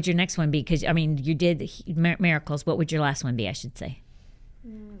what would your next one be? Because, I mean, you did miracles. What would your last one be, I should say?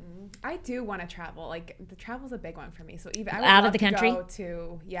 I do want to travel. Like, the travel's a big one for me. So even I would Out of love the to country? go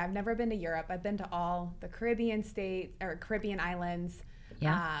to, I've never been to Europe. I've been to all the Caribbean states or Caribbean islands.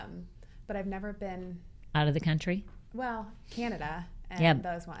 Yeah. But I've never been, Out of the country? well, Canada and Yeah,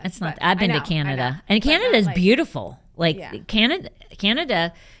 those ones. it's not. But I've been I to know, Canada, I know. and But not Canada's like- beautiful. Like Yeah.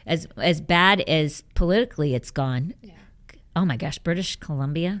 Canada, as bad as politically it's gone. Yeah. Oh my gosh, British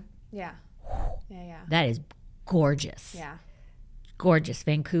Columbia, Yeah. Yeah. that is gorgeous. Yeah. Gorgeous.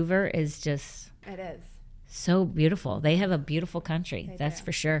 Vancouver is just It is. so beautiful. They have a beautiful country. They That's do.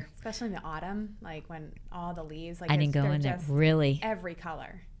 for sure. Especially in the autumn, like when all the leaves, like I didn't go they're in there. just Really, every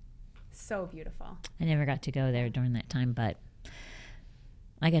color. So beautiful. I never got to go there during that time, but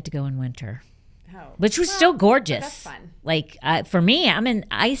I got to go in winter, Oh. which was Well, still but gorgeous. That's fun. Like for me,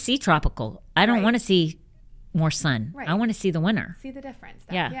 I see tropical. I don't Right. want to see more sun. Right. I want to see the winter. See the difference.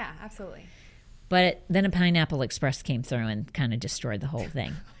 Yeah. Yeah, absolutely. But then a Pineapple Express came through and kind of destroyed the whole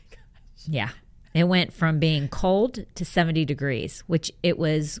thing. Oh my gosh. Yeah. It went from being cold to 70 degrees, which it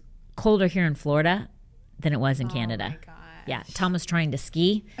was colder here in Florida than it was in Canada. Oh my gosh. Yeah. Tom was trying to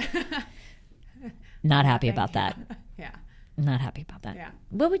ski. Not happy about that. Yeah. Not happy about that. Yeah.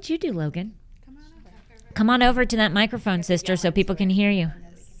 What would you do, Logan? Come on over. Come on over to that microphone, sister, so people can hear you.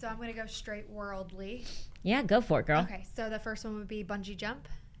 So I'm going to go straight worldly. Yeah, go for it, girl. Okay, so the first one would be bungee jump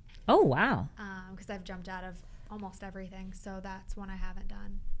Oh, wow. because I've jumped out of almost everything. So that's one I haven't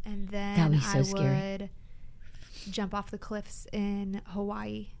done. And then That'd be so I scary. would jump off the cliffs in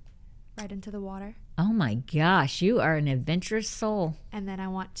Hawaii right into the water. Oh, my gosh. You are an adventurous soul. And then I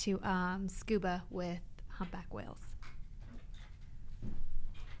want to scuba with humpback whales.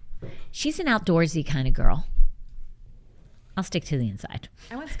 She's an outdoorsy kind of girl. I'll stick to the inside.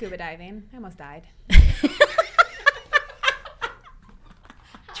 I went scuba diving. I almost died.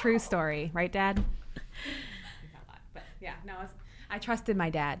 True story, right, Dad? But yeah, no, I trusted my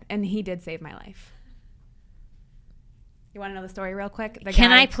dad, and he did save my life. You want to know the story real quick? The Can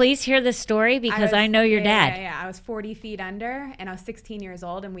guy- I please hear this story? Because I was- know your yeah, dad. Yeah, I was 40 feet under, and I was 16 years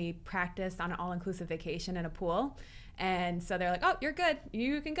old, and we practiced on an all-inclusive vacation in a pool. And so they're like, "Oh, you're good.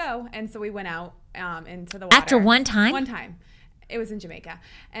 You can go." And so we went out into the water. After one time? One time. It was in Jamaica.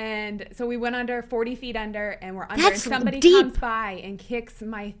 And so we went under 40 feet under, and we're under. That's and somebody deep. comes by and kicks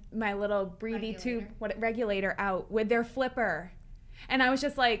my little breathy tube regulator out with their flipper. And I was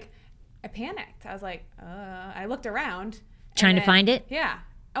just like, I panicked. I was like, I looked around. Trying to then- find it? Yeah.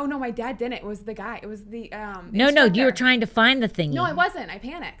 Oh, no, my dad didn't. It was the guy. It was the No, you were instructor. trying to find the thing. No, I wasn't. I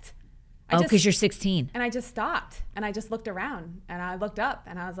panicked. I Oh, just- because you're 16. and I just stopped and I just looked around and I looked up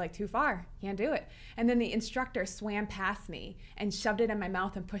and I was like, too far, can't do it. And then the instructor swam past me and shoved it in my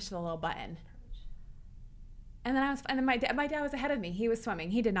mouth and pushed the little button. And then my dad was ahead of me. He was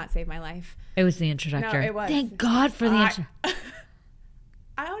swimming. He did not save my life. It was the instructor. No, it was. Thank God for the I- instructor.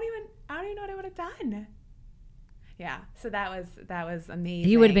 I don't even know what I would have done. Yeah, so that was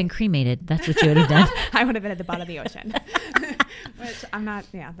amazing. You would have been cremated. That's what you would have done. I would have been at the bottom of the ocean. Which I'm not,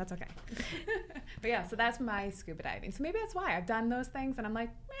 yeah, that's okay. But yeah, so that's my scuba diving. So maybe that's why I've done those things and I'm like,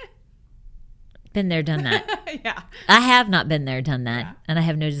 Been there, done that. yeah. I have not been there, done that. Yeah. And I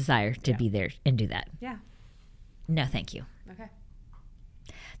have no desire to Yeah. be there and do that. Yeah. No, thank you. Okay.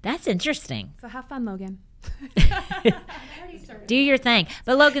 That's interesting. So have fun, Logan. I already started. Do your thing.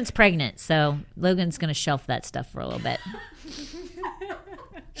 But Logan's pregnant, so Logan's going to shelf that stuff for a little bit.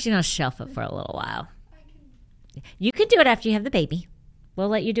 She's going to shelf it for a little while. You can do it after you have the baby. We'll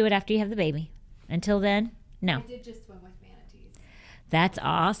let you do it after you have the baby. Until then, no. I did just swim with manatees. That's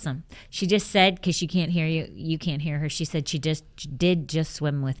awesome. She just said, because she can't hear you, you can't hear her. She said she did just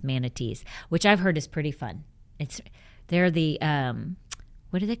swim with manatees, which I've heard is pretty fun. They're the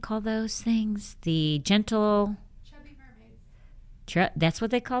what do they call those things? The gentle. Chubby mermaids. That's what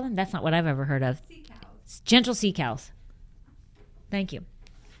they call them. That's not what I've ever heard of. Sea cows. Gentle sea cows. Thank you.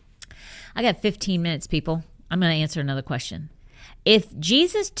 I got 15 minutes, people. I'm going to answer another question. If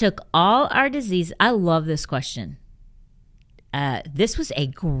Jesus took all our disease, I love this question. This was a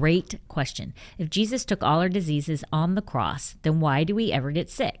great question. If Jesus took all our diseases on the cross, then why do we ever get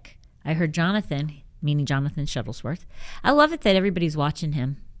sick? I heard Jonathan, meaning Jonathan Shuttlesworth. I love it that everybody's watching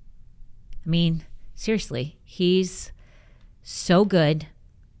him. I mean, seriously, he's so good,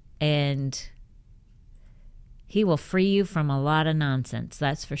 and he will free you from a lot of nonsense,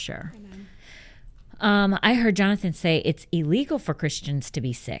 that's for sure. I heard Jonathan say it's illegal for Christians to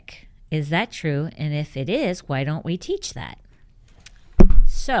be sick. Is that true? And if it is, why don't we teach that?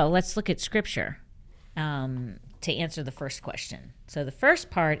 So let's look at scripture to answer the first question. So the first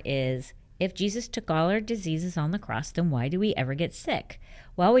part is, if Jesus took all our diseases on the cross, then why do we ever get sick?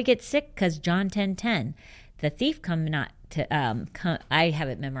 Well, we get sick because John 10:10, the thief I have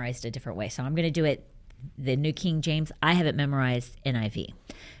it memorized a different way. So I'm going to do it the New King James. I have it memorized NIV.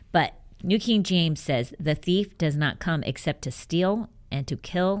 But New King James says, the thief does not come except to steal and to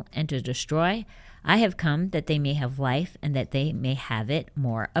kill and to destroy. I have come that they may have life and that they may have it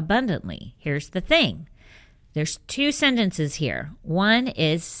more abundantly. Here's the thing. There's two sentences here. One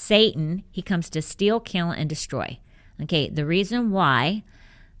is Satan. He comes to steal, kill, and destroy. Okay, the reason why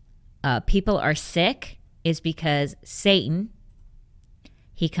people are sick is because Satan,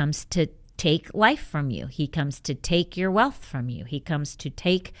 he comes to take life from you. He comes to take your wealth from you. He comes to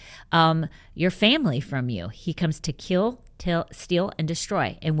take your family from you. He comes to kill, steal, and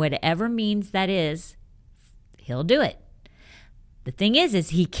destroy. And whatever means that is, he'll do it. The thing is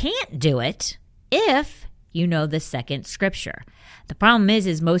he can't do it if you know the second scripture. The problem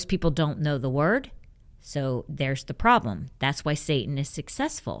is most people don't know the word. So there's the problem. That's why Satan is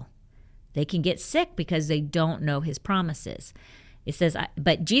successful. They can get sick because they don't know his promises. It says,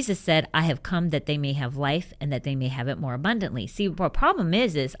 but Jesus said, I have come that they may have life and that they may have it more abundantly. See, what problem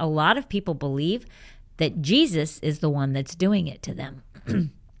is a lot of people believe that Jesus is the one that's doing it to them.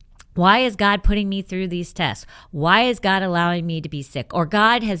 Why is God putting me through these tests? Why is God allowing me to be sick? Or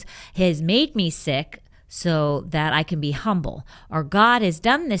God has made me sick so that I can be humble. Or God has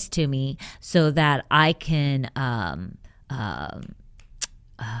done this to me so that I can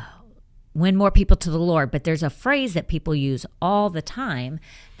win more people to the Lord. But there's a phrase that people use all the time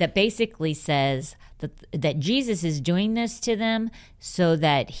that basically says that Jesus is doing this to them so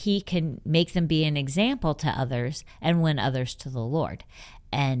that he can make them be an example to others and win others to the Lord.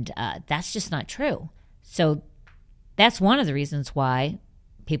 And that's just not true. So that's one of the reasons why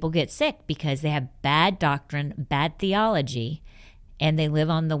people get sick, because they have bad doctrine, bad theology, and they live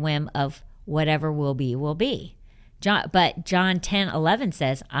on the whim of whatever will be, will be. But John 10:11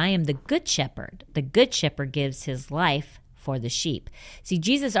 says, I am the good shepherd. The good shepherd gives his life for the sheep. See,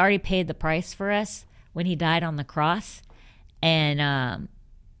 Jesus already paid the price for us when he died on the cross. And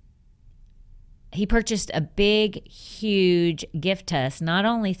he purchased a big, huge gift to us, not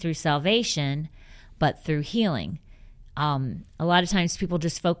only through salvation, but through healing. A lot of times people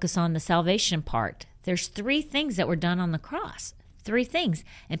just focus on the salvation part. There's 3 things that were done on the cross. 3 things,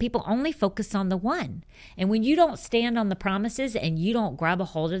 and people only focus on the one. And when you don't stand on the promises and you don't grab a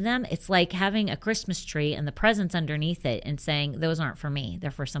hold of them, it's like having a Christmas tree and the presents underneath it and saying, those aren't for me,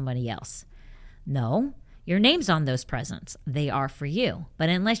 they're for somebody else. No, your name's on those presents. They are for you. But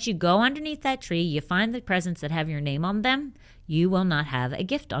unless you go underneath that tree, you find the presents that have your name on them, you will not have a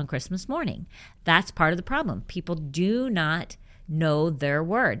gift on Christmas morning. That's part of the problem. People do not know their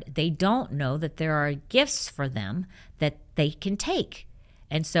word. They don't know that there are gifts for them that they can take.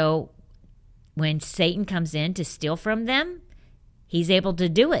 And so when Satan comes in to steal from them, he's able to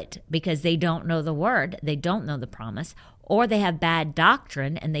do it because they don't know the word, they don't know the promise, or they have bad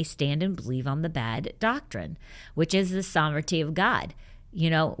doctrine and they stand and believe on the bad doctrine, which is the sovereignty of God. You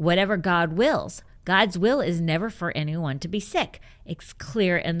know, whatever God wills. God's will is never for anyone to be sick. It's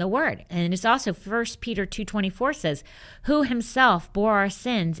clear in the word. And it's also 1 Peter 2:24 says, who himself bore our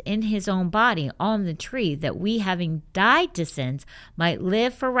sins in his own body on the tree, that we, having died to sins, might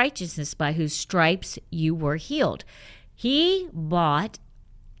live for righteousness, by whose stripes you were healed. He bought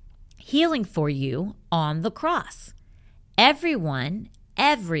healing for you on the cross. Everyone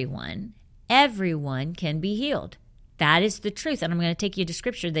can be healed. That is the truth. And I'm going to take you to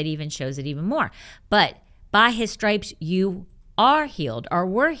scripture that even shows it even more. But by his stripes you are healed, or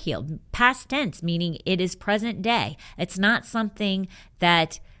were healed. Past tense, meaning it is present day. It's not something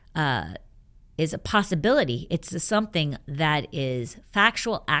that is a possibility. It's something that is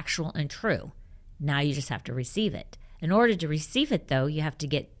factual, actual, and true. Now you just have to receive it. In order to receive it, though, you have to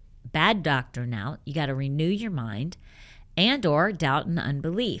get bad doctrine out. You got to renew your mind, and or doubt and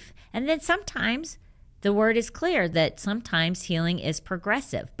unbelief. And then sometimes the word is clear that sometimes healing is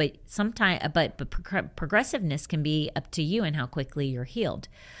progressive, but progressiveness can be up to you and how quickly you're healed.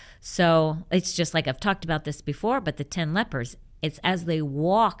 So it's just like I've talked about this before, but the 10 lepers, it's as they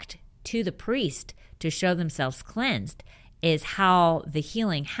walked to the priest to show themselves cleansed is how the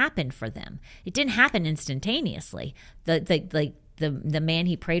healing happened for them. It didn't happen instantaneously. The man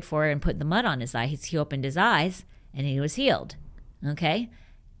he prayed for and put the mud on his eyes, he opened his eyes and he was healed. Okay?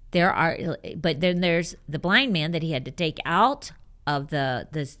 But then there's the blind man that he had to take out of the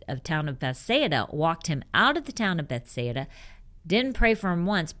town of Bethsaida, walked him out of the town of Bethsaida, didn't pray for him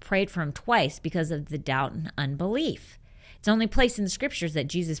once, prayed for him twice because of the doubt and unbelief. It's the only place in the scriptures that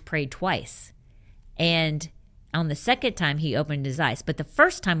Jesus prayed twice. And on the second time, he opened his eyes. But the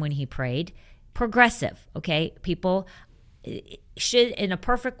first time when he prayed, progressive, okay? People should, in a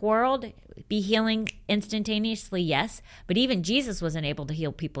perfect world, be healing instantaneously? Yes. But even Jesus wasn't able to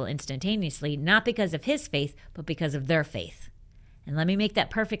heal people instantaneously, not because of his faith, but because of their faith. And let me make that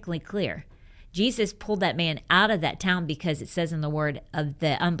perfectly clear. Jesus pulled that man out of that town because it says in the word of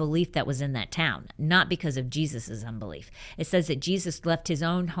the unbelief that was in that town, not because of Jesus's unbelief. It says that Jesus left his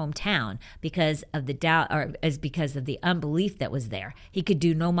own hometown because of the doubt, or as because of the unbelief that was there. He could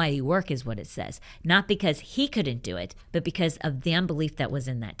do no mighty work, is what it says. Not because he couldn't do it, but because of the unbelief that was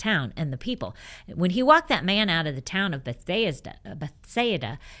in that town and the people. When he walked that man out of the town of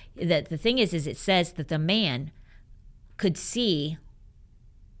Bethsaida, the thing is it says that the man could see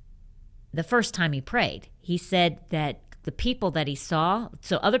the first time he prayed. He said that the people that he saw,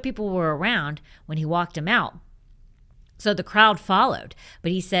 so other people were around when he walked him out. So the crowd followed.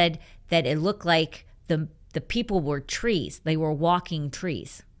 But he said that it looked like the people were trees. They were walking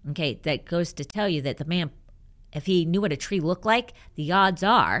trees. Okay, that goes to tell you that the man, if he knew what a tree looked like, the odds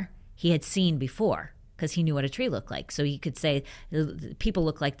are he had seen before because he knew what a tree looked like. So he could say the people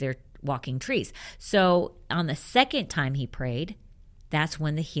look like they're walking trees. So on the second time he prayed, that's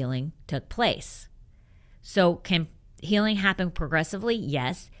when the healing took place. So can healing happen progressively?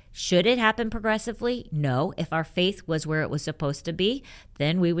 Yes. Should it happen progressively? No. If our faith was where it was supposed to be,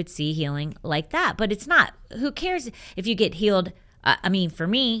 then we would see healing like that. But it's not. Who cares if you get healed? For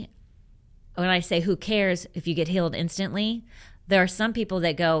me, when I say who cares if you get healed instantly, there are some people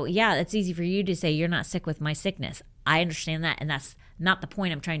that go, yeah, it's easy for you to say you're not sick with my sickness. I understand that, and that's not the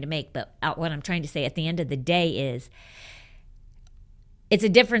point I'm trying to make. But what I'm trying to say at the end of the day is, it's a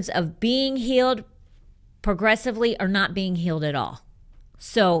difference of being healed progressively or not being healed at all.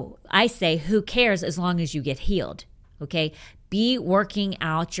 So I say, who cares as long as you get healed, okay? Be working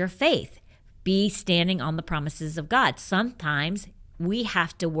out your faith. Be standing on the promises of God. Sometimes we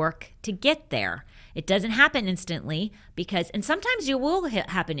have to work to get there. It doesn't happen instantly and sometimes you will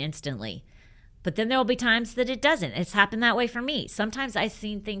happen instantly, but then there will be times that it doesn't. It's happened that way for me. Sometimes I've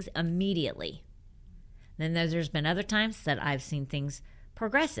seen things immediately. Then there's been other times that I've seen things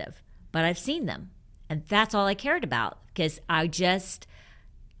progressive, but I've seen them. And that's all I cared about because I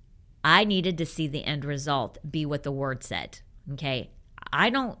needed to see the end result be what the word said. Okay.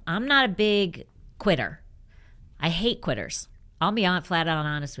 I'm not a big quitter. I hate quitters. I'll be flat out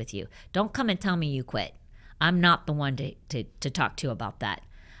honest with you. Don't come and tell me you quit. I'm not the one to talk to about that.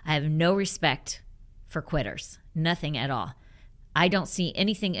 I have no respect for quitters. Nothing at all. I don't see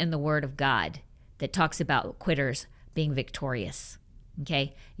anything in the word of God that talks about quitters being victorious.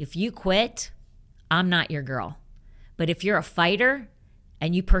 Okay, if you quit, I'm not your girl. But if you're a fighter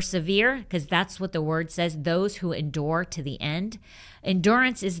and you persevere, because that's what the word says, those who endure to the end,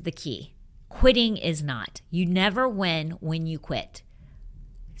 endurance is the key. Quitting is not. You never win when you quit.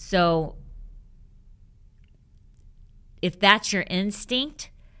 So if that's your instinct,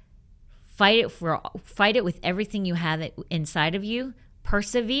 fight it with everything you have inside of you.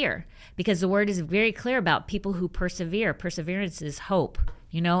 Persevere, because the word is very clear about people who persevere. Perseverance is hope.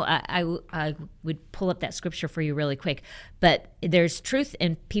 You know, I would pull up that scripture for you really quick, but there's truth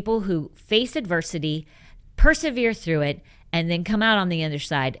in people who face adversity, persevere through it, and then come out on the other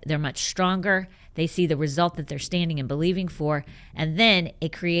side. They're much stronger. They see the result that they're standing and believing for, and then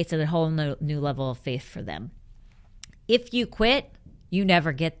it creates a whole new level of faith for them. If you quit, you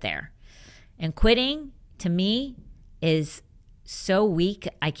never get there. And quitting, to me, is so weak,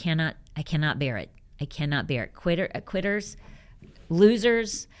 I cannot bear it. I cannot bear it. Quitters,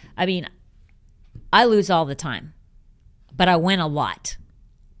 losers. I lose all the time, but I win a lot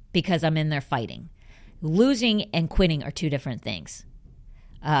because I'm in there fighting. Losing and quitting are two different things.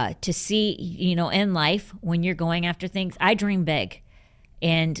 To see, in life, when you're going after things, I dream big.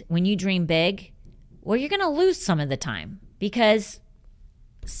 And when you dream big, well, you're going to lose some of the time because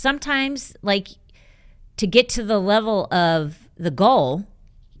sometimes, to get to the level of the goal,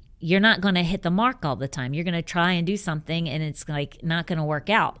 you're not going to hit the mark all the time. You're going to try and do something and it's not going to work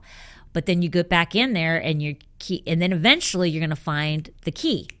out. But then you get back in there and and then eventually you're going to find the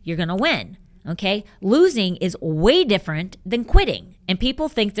key. You're going to win. Okay? Losing is way different than quitting. And people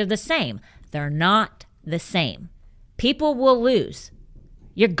think they're the same. They're not the same. People will lose.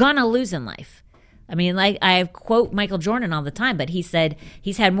 You're going to lose in life. I quote Michael Jordan all the time, but he said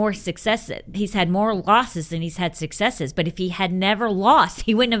he's had more successes. He's had more losses than he's had successes. But if he had never lost,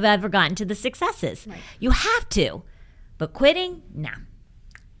 he wouldn't have ever gotten to the successes. Right. You have to. But quitting, no.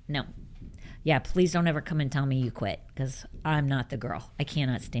 Yeah, please don't ever come and tell me you quit because I'm not the girl. I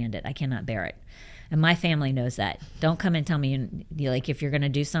cannot stand it. I cannot bear it. And my family knows that. Don't come and tell me if you're going to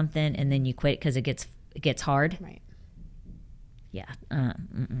do something and then you quit because it gets hard. Right. Yeah.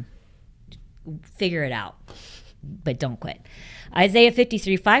 Figure it out. but don't quit. Isaiah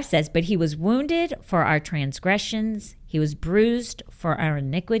 53:5 says, but he was wounded for our transgressions. He was bruised for our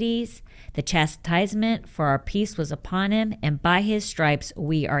iniquities. The chastisement for our peace was upon him, and by his stripes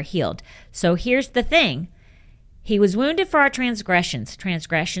we are healed. So here's the thing. He was wounded for our transgressions.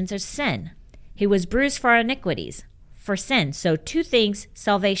 Transgressions are sin. He was bruised for our iniquities, for sin. So two things,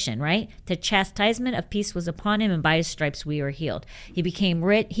 salvation, right? The chastisement of peace was upon him, and by his stripes we are healed. He became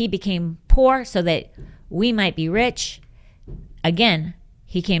rich. He became poor so that we might be rich. Again,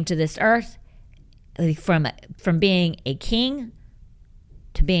 he came to this earth from being a king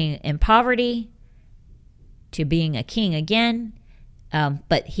to being in poverty to being a king again.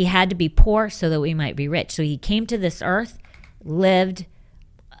 But he had to be poor so that we might be rich. So he came to this earth, lived,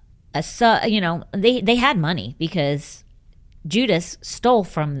 they had money because Judas stole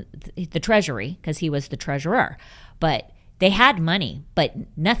from the treasury because he was the treasurer. But they had money,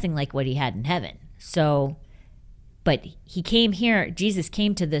 but nothing like what he had in heaven. So, but he came here, Jesus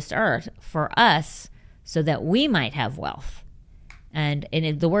came to this earth for us so that we might have wealth. And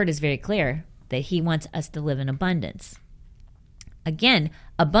the word is very clear that he wants us to live in abundance. Again,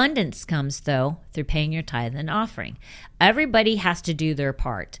 abundance comes, though, through paying your tithe and offering. Everybody has to do their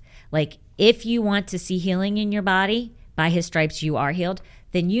part. Like, if you want to see healing in your body, by his stripes you are healed,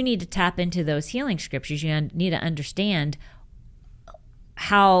 then you need to tap into those healing scriptures. You need to understand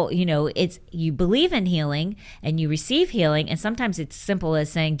how, you believe in healing and you receive healing. And sometimes it's simple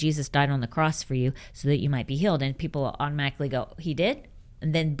as saying Jesus died on the cross for you so that you might be healed. And people automatically go, he did?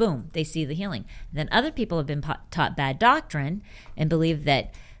 And then, boom, they see the healing. And then other people have been taught bad doctrine and believe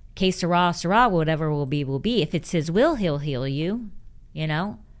that que sera, whatever will be. If it's his will, he'll heal you,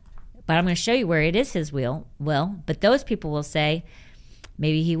 But I'm going to show you where it is his will. But those people will say,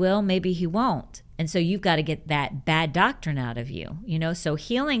 maybe he will, maybe he won't. And so you've got to get that bad doctrine out of you, So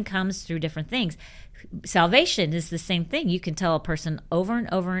healing comes through different things. Salvation is the same thing. You can tell a person over and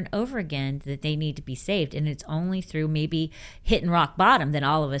over and over again that they need to be saved, and it's only through maybe hitting rock bottom that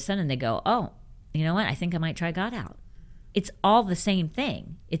all of a sudden they go, oh, you know what? I think I might try God out. It's all the same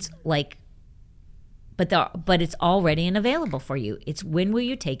thing. It's like, but it's already and available for you. It's when will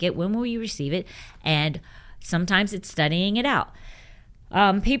you take it? When will you receive it? And sometimes it's studying it out.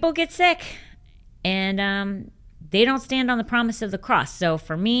 People get sick, and they don't stand on the promise of the cross. So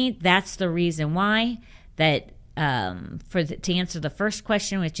for me, that's the reason why that to answer the first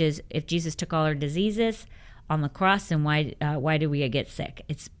question, which is if Jesus took all our diseases on the cross, then why do we get sick?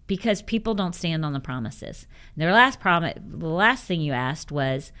 It's because people don't stand on the promises. The last thing you asked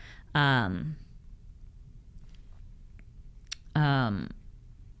was, oh God,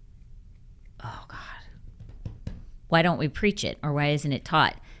 why don't we preach it, or why isn't it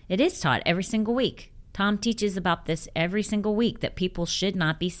taught? It is taught every single week. Tom teaches about this every single week, that people should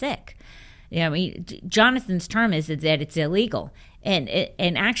not be sick. Jonathan's term is that it's illegal. And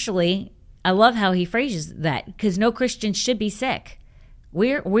actually, I love how he phrases that, because no Christian should be sick.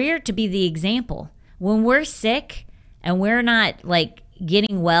 We're to be the example. When we're sick and we're not like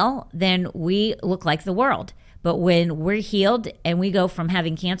getting well, then we look like the world. But when we're healed and we go from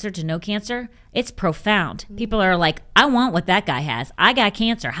having cancer to no cancer, it's profound. People are like, I want what that guy has. I got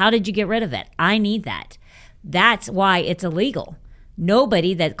cancer. How did you get rid of it? I need that. That's why it's illegal.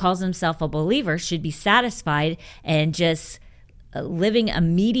 Nobody that calls himself a believer should be satisfied and just living a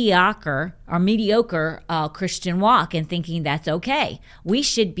mediocre Christian walk and thinking that's okay. We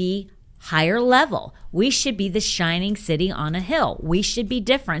should be higher level. We should be the shining city on a hill. We should be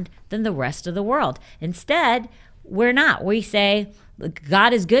different than the rest of the world. Instead, we're not. We say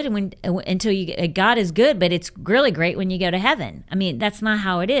God is good God is good, but it's really great when you go to heaven. I mean, that's not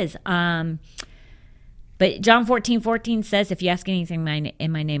how it is. But John 14:14 says, if you ask anything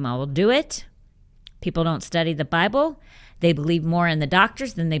in my name, I will do it. People don't study the Bible. They believe more in the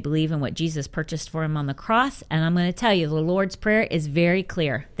doctors than they believe in what Jesus purchased for him on the cross. And I'm going to tell you, the Lord's Prayer is very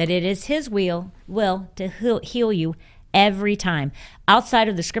clear that it is his will to heal you every time. Outside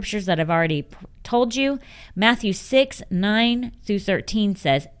of the scriptures that I've already told you, Matthew 6:9-13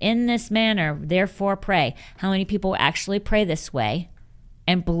 says, in this manner, therefore pray. How many people actually pray this way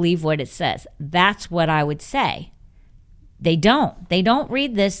and believe what it says? That's what I would say. They don't. They don't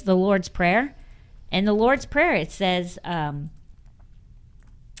read the Lord's Prayer. In the Lord's Prayer, it says, you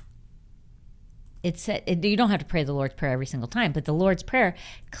don't have to pray the Lord's Prayer every single time, but the Lord's Prayer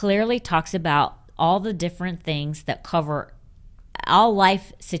clearly talks about all the different things that cover all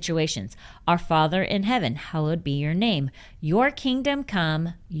life situations. Our Father in heaven, hallowed be your name. Your kingdom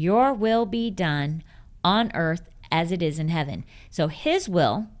come, your will be done on earth as it is in heaven. So his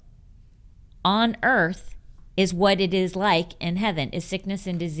will on earth is what it is like in heaven. Is sickness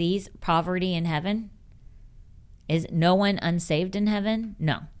and disease, poverty in heaven? Is no one unsaved in heaven?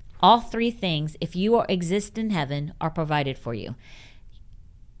 No. All three things, if you exist in heaven, are provided for you.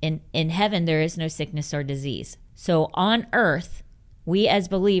 In heaven, there is no sickness or disease. So on earth, we as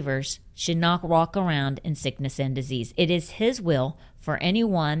believers should not walk around in sickness and disease. It is his will for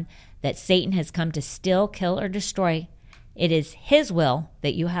anyone that Satan has come to steal, kill, or destroy. It is his will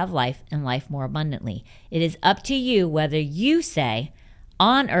that you have life and life more abundantly. It is up to you whether you say,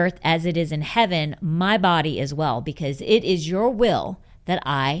 on earth as it is in heaven, my body is well, because it is your will that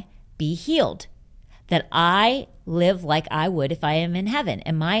I be healed, that I live like I would if I am in heaven.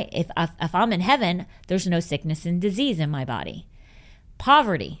 And if I'm in heaven, there's no sickness and disease in my body.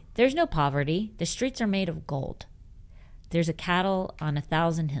 Poverty, there's no poverty. The streets are made of gold. There's a cattle on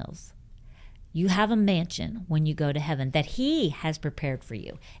 1,000 hills. You have a mansion when you go to heaven that he has prepared for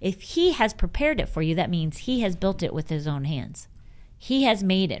you. If he has prepared it for you, that means he has built it with his own hands. He has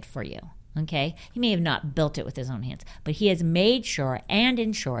made it for you, okay? He may have not built it with his own hands, but he has made sure and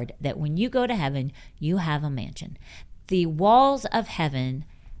ensured that when you go to heaven, you have a mansion. The walls of heaven,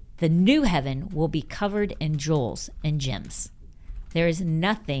 the new heaven, will be covered in jewels and gems. There is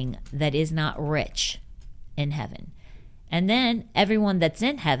nothing that is not rich in heaven. And then everyone that's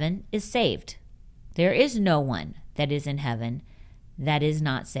in heaven is saved. There is no one that is in heaven that is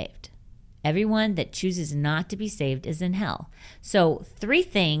not saved. Everyone that chooses not to be saved is in hell. So 3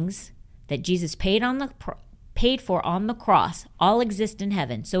 things that Jesus paid for on the cross all exist in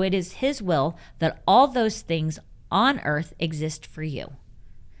heaven. So it is his will that all those things on earth exist for you.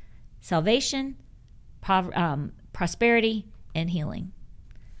 Salvation, prosperity, and healing.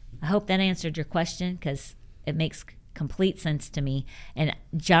 I hope that answered your question, because it makes complete sense to me. And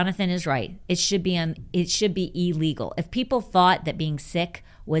Jonathan is right. It should be illegal. If people thought that being sick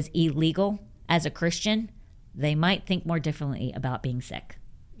was illegal as a Christian, they might think more differently about being sick.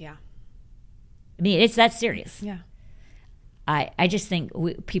 Yeah. I mean, it's that serious. Yeah. I just think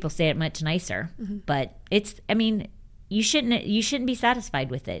people say it much nicer, but you shouldn't be satisfied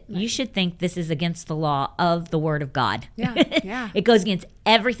with it. Right. You should think this is against the law of the Word of God. Yeah, yeah. It goes against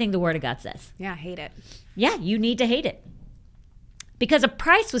everything the Word of God says. Yeah, hate it. Yeah, you need to hate it. Because a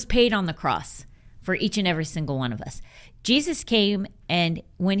price was paid on the cross for each and every single one of us. Jesus came, and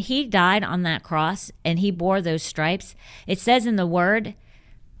when he died on that cross and he bore those stripes, it says in the Word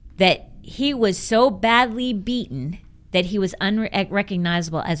that he was so badly beaten that he was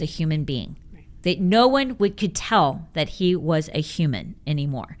unrecognizable as a human being. That no one could tell that he was a human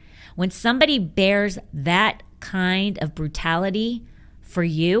anymore. When somebody bears that kind of brutality for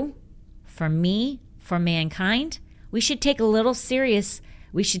you, for me, for mankind, we should take it a little serious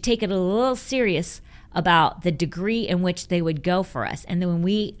about the degree in which they would go for us. And then when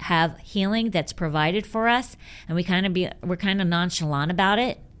we have healing that's provided for us, and we're kind of nonchalant about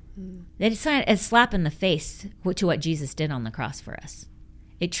it, it's a slap in the face to what Jesus did on the cross for us.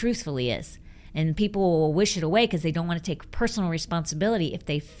 It truthfully is. And people will wish it away because they don't want to take personal responsibility if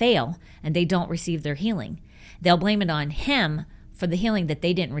they fail and they don't receive their healing. They'll blame it on him for the healing that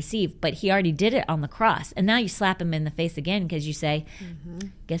they didn't receive, but he already did it on the cross. And now you slap him in the face again because you say,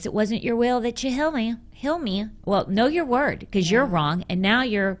 guess it wasn't your will that you heal me. Well, know your word, because you're wrong, and now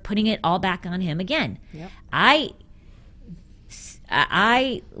you're putting it all back on him again. Yep. I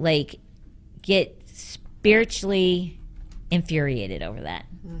get spiritually infuriated over that.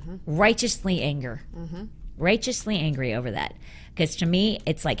 Righteously angry over that, because to me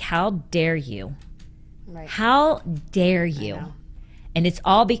it's like, how dare you? Right. How dare you? And it's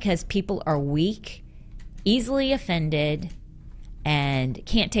all because people are weak, easily offended, and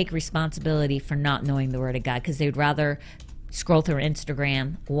can't take responsibility for not knowing the Word of God, because they'd rather scroll through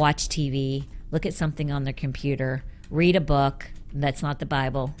Instagram, watch TV, look at something on their computer, read a book that's not the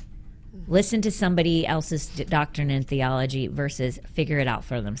Bible, listen to somebody else's doctrine and theology versus figure it out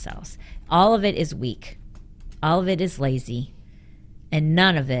for themselves. All of it is weak. All of it is lazy. And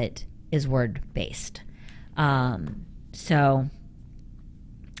none of it is word-based. So,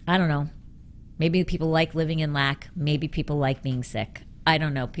 I don't know. Maybe people like living in lack. Maybe people like being sick. I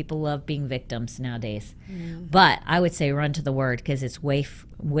don't know. People love being victims nowadays. But I would say run to the Word, because it's way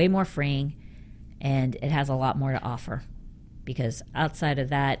more freeing, and it has a lot more to offer. Because outside of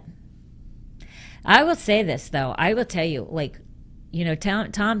that, I will say this, though. I will tell you,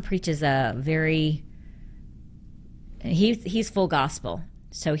 Tom preaches a very... He's full gospel.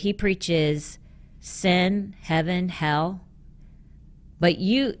 So he preaches sin, heaven, hell. But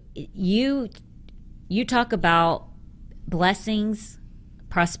you talk about blessings,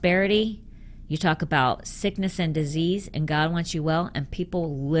 prosperity. You talk about sickness and disease, and God wants you well, and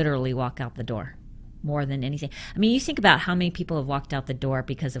people literally walk out the door more than anything. I mean, you think about how many people have walked out the door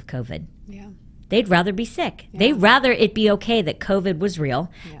because of COVID. Yeah. They'd rather be sick. Yeah. They'd rather it be okay that COVID was real.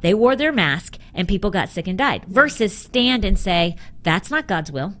 Yeah. They wore their mask and people got sick and died, versus stand and say, that's not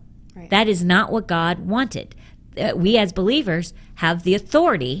God's will. Right. That is not what God wanted. We as believers have the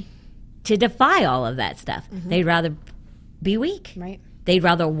authority to defy all of that stuff. They'd rather be weak. Right. They'd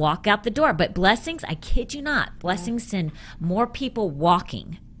rather walk out the door. But blessings, I kid you not, blessings send more people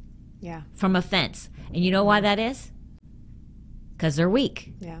walking Yeah. from a fence. And you know why that is? Because they're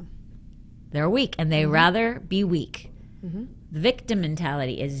weak. Yeah. They're weak, and they rather be weak. Mm-hmm. The victim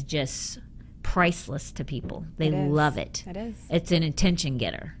mentality is just priceless to people. They It is. love it. It is. It's an attention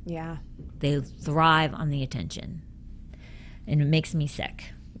getter. Yeah. They thrive on the attention. And it makes me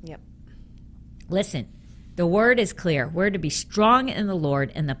sick. Yep. Listen, the word is clear. We're to be strong in the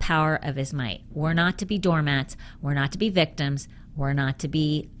Lord and the power of his might. We're not to be doormats. We're not to be victims. We're not to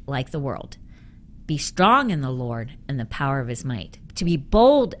be like the world. Be strong in the Lord and the power of his might. To be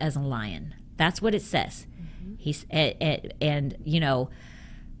bold as a lion. That's what it says. He's and you know,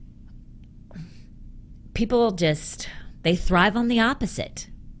 people just, they thrive on the opposite.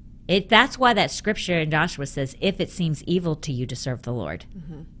 That's why that scripture in Joshua says, if it seems evil to you to serve the Lord,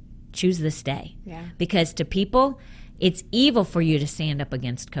 choose this day. Yeah. Because to people, it's evil for you to stand up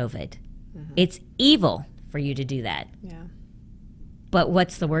against COVID. It's evil for you to do that. Yeah. But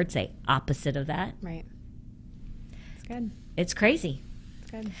what's the word say? Opposite of that. Right. It's good. It's crazy.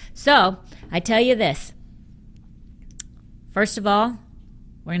 It's good. So I tell you this. First of all,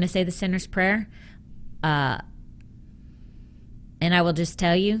 we're going to say the sinner's prayer. And I will just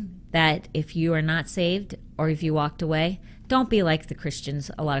tell you that if you are not saved or if you walked away, don't be like the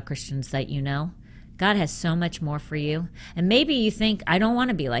Christians, a lot of Christians that you know. God has so much more for you. And maybe you think, I don't want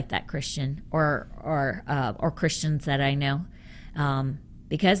to be like that Christian or Christians that I know,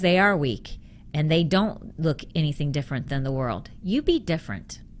 because they are weak and they don't look anything different than the world. You be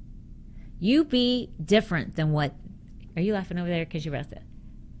different. You be different than what... Are you laughing over there because you're about to...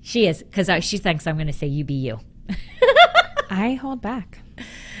 She is, because she thinks I'm going to say you be you. I hold back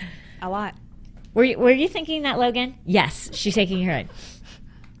a lot. Were you thinking that, Logan? Yes, she's shaking her head.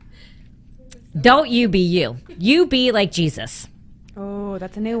 Don't you be you. You be like Jesus. Oh,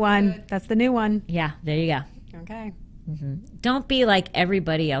 that's a new one. That's the new one. Yeah, there you go. Okay. Don't be like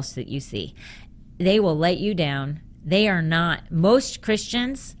everybody else that you see. They will let you down. They are not. Most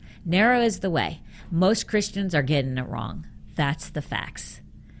Christians, narrow is the way. Most Christians are getting it wrong. That's the facts.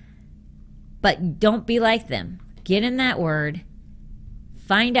 But don't be like them. Get in that word.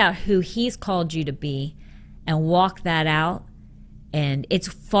 Find out who he's called you to be and walk that out. And it's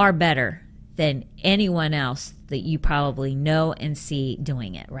far better than anyone else that you probably know and see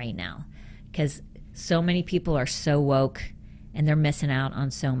doing it right now. Because so many people are so woke and they're missing out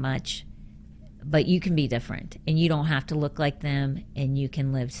on so much. But you can be different and you don't have to look like them, and you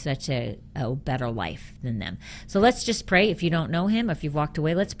can live such a better life than them. So let's just pray. If you don't know him, if you've walked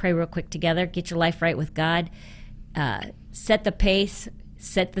away, let's pray real quick together. Get your life right with God. Set the pace,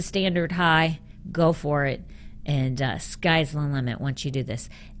 set the standard high, go for it, and sky's the limit once you do this.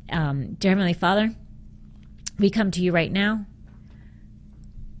 Dear Heavenly Father, we come to you right now.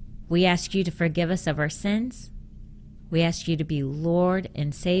 We ask you to forgive us of our sins. We ask you to be Lord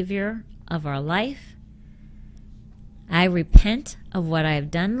and Savior of our life. I repent of what I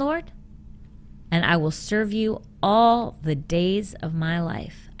have done, Lord, and I will serve you all the days of my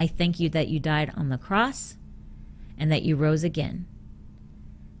life. I thank you that you died on the cross and that you rose again.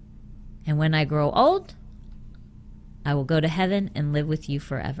 And when I grow old, I will go to heaven and live with you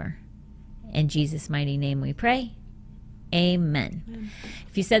forever. In Jesus' mighty name we pray. Amen.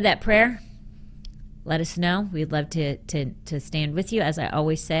 If you said that prayer, let us know. We'd love to stand with you. As I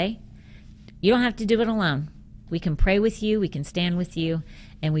always say, you don't have to do it alone. We can pray with you. We can stand with you.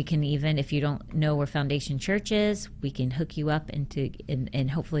 And we can even, if you don't know where Foundation Church is, we can hook you up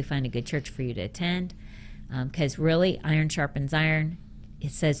and hopefully find a good church for you to attend. Because really, iron sharpens iron.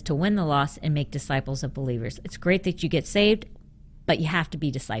 It says to win the lost and make disciples of believers. It's great that you get saved, but you have to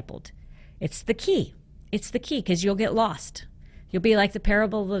be discipled. It's the key. It's the key, because you'll get lost. You'll be like the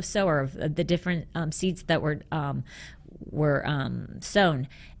parable of the sower, of the different seeds that were sown.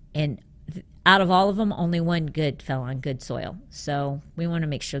 And out of all of them, only one good fell on good soil. So we want to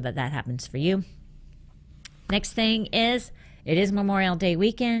make sure that that happens for you. Next thing is, it is Memorial Day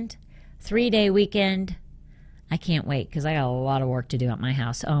weekend, 3-day weekend. I can't wait because I got a lot of work to do at my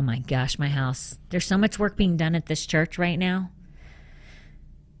house. Oh my gosh, my house. There's so much work being done at this church right now.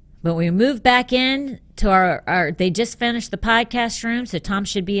 But we moved back in to our they just finished the podcast room, so Tom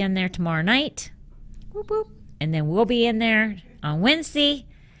should be in there tomorrow night. Whoop, whoop. And then we'll be in there on Wednesday.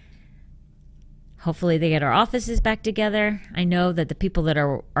 Hopefully they get our offices back together. I know that the people that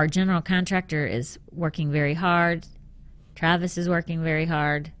are our general contractor is working very hard. Travis is working very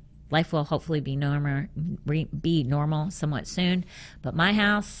hard. Life will hopefully be normal somewhat soon. But my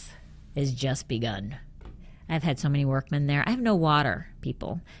house has just begun. I've had so many workmen there. I have no water,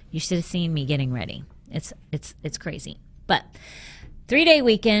 people. You should have seen me getting ready. It's crazy. But 3-day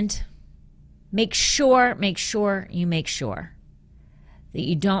weekend. Make sure that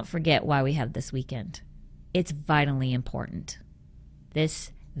you don't forget why we have this weekend. It's vitally important.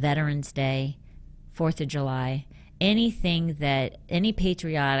 This Veterans Day, 4th of July, any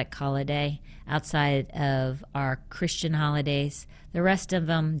patriotic holiday outside of our Christian holidays, the rest of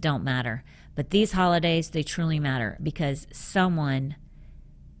them don't matter. But these holidays, they truly matter because someone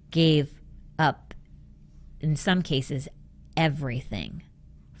gave up, in some cases, everything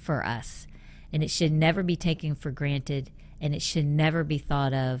for us. And it should never be taken for granted, and it should never be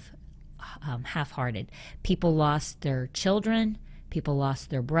thought of half-hearted. People lost their children, people lost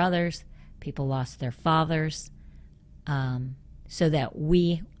their brothers, people lost their fathers, so that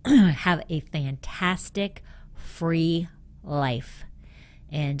we have a fantastic, free life.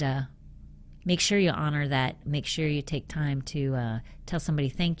 And make sure you honor that. Make sure you take time to tell somebody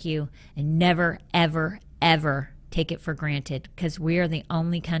thank you, and never, ever, ever take it for granted, because we are the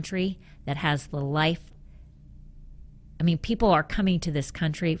only country that has the life. I mean, people are coming to this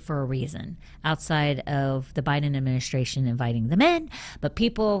country for a reason, outside of the Biden administration inviting them in, but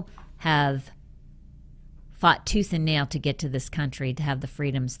people have fought tooth and nail to get to this country, to have the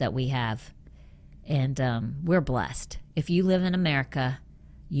freedoms that we have. And we're blessed. If you live in America,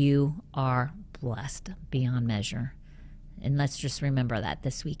 you are blessed beyond measure. And let's just remember that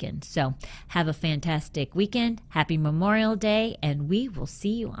this weekend. So have a fantastic weekend. Happy Memorial Day, and we will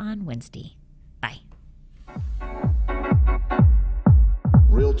see you on Wednesday. Bye.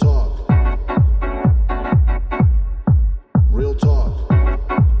 Real talk.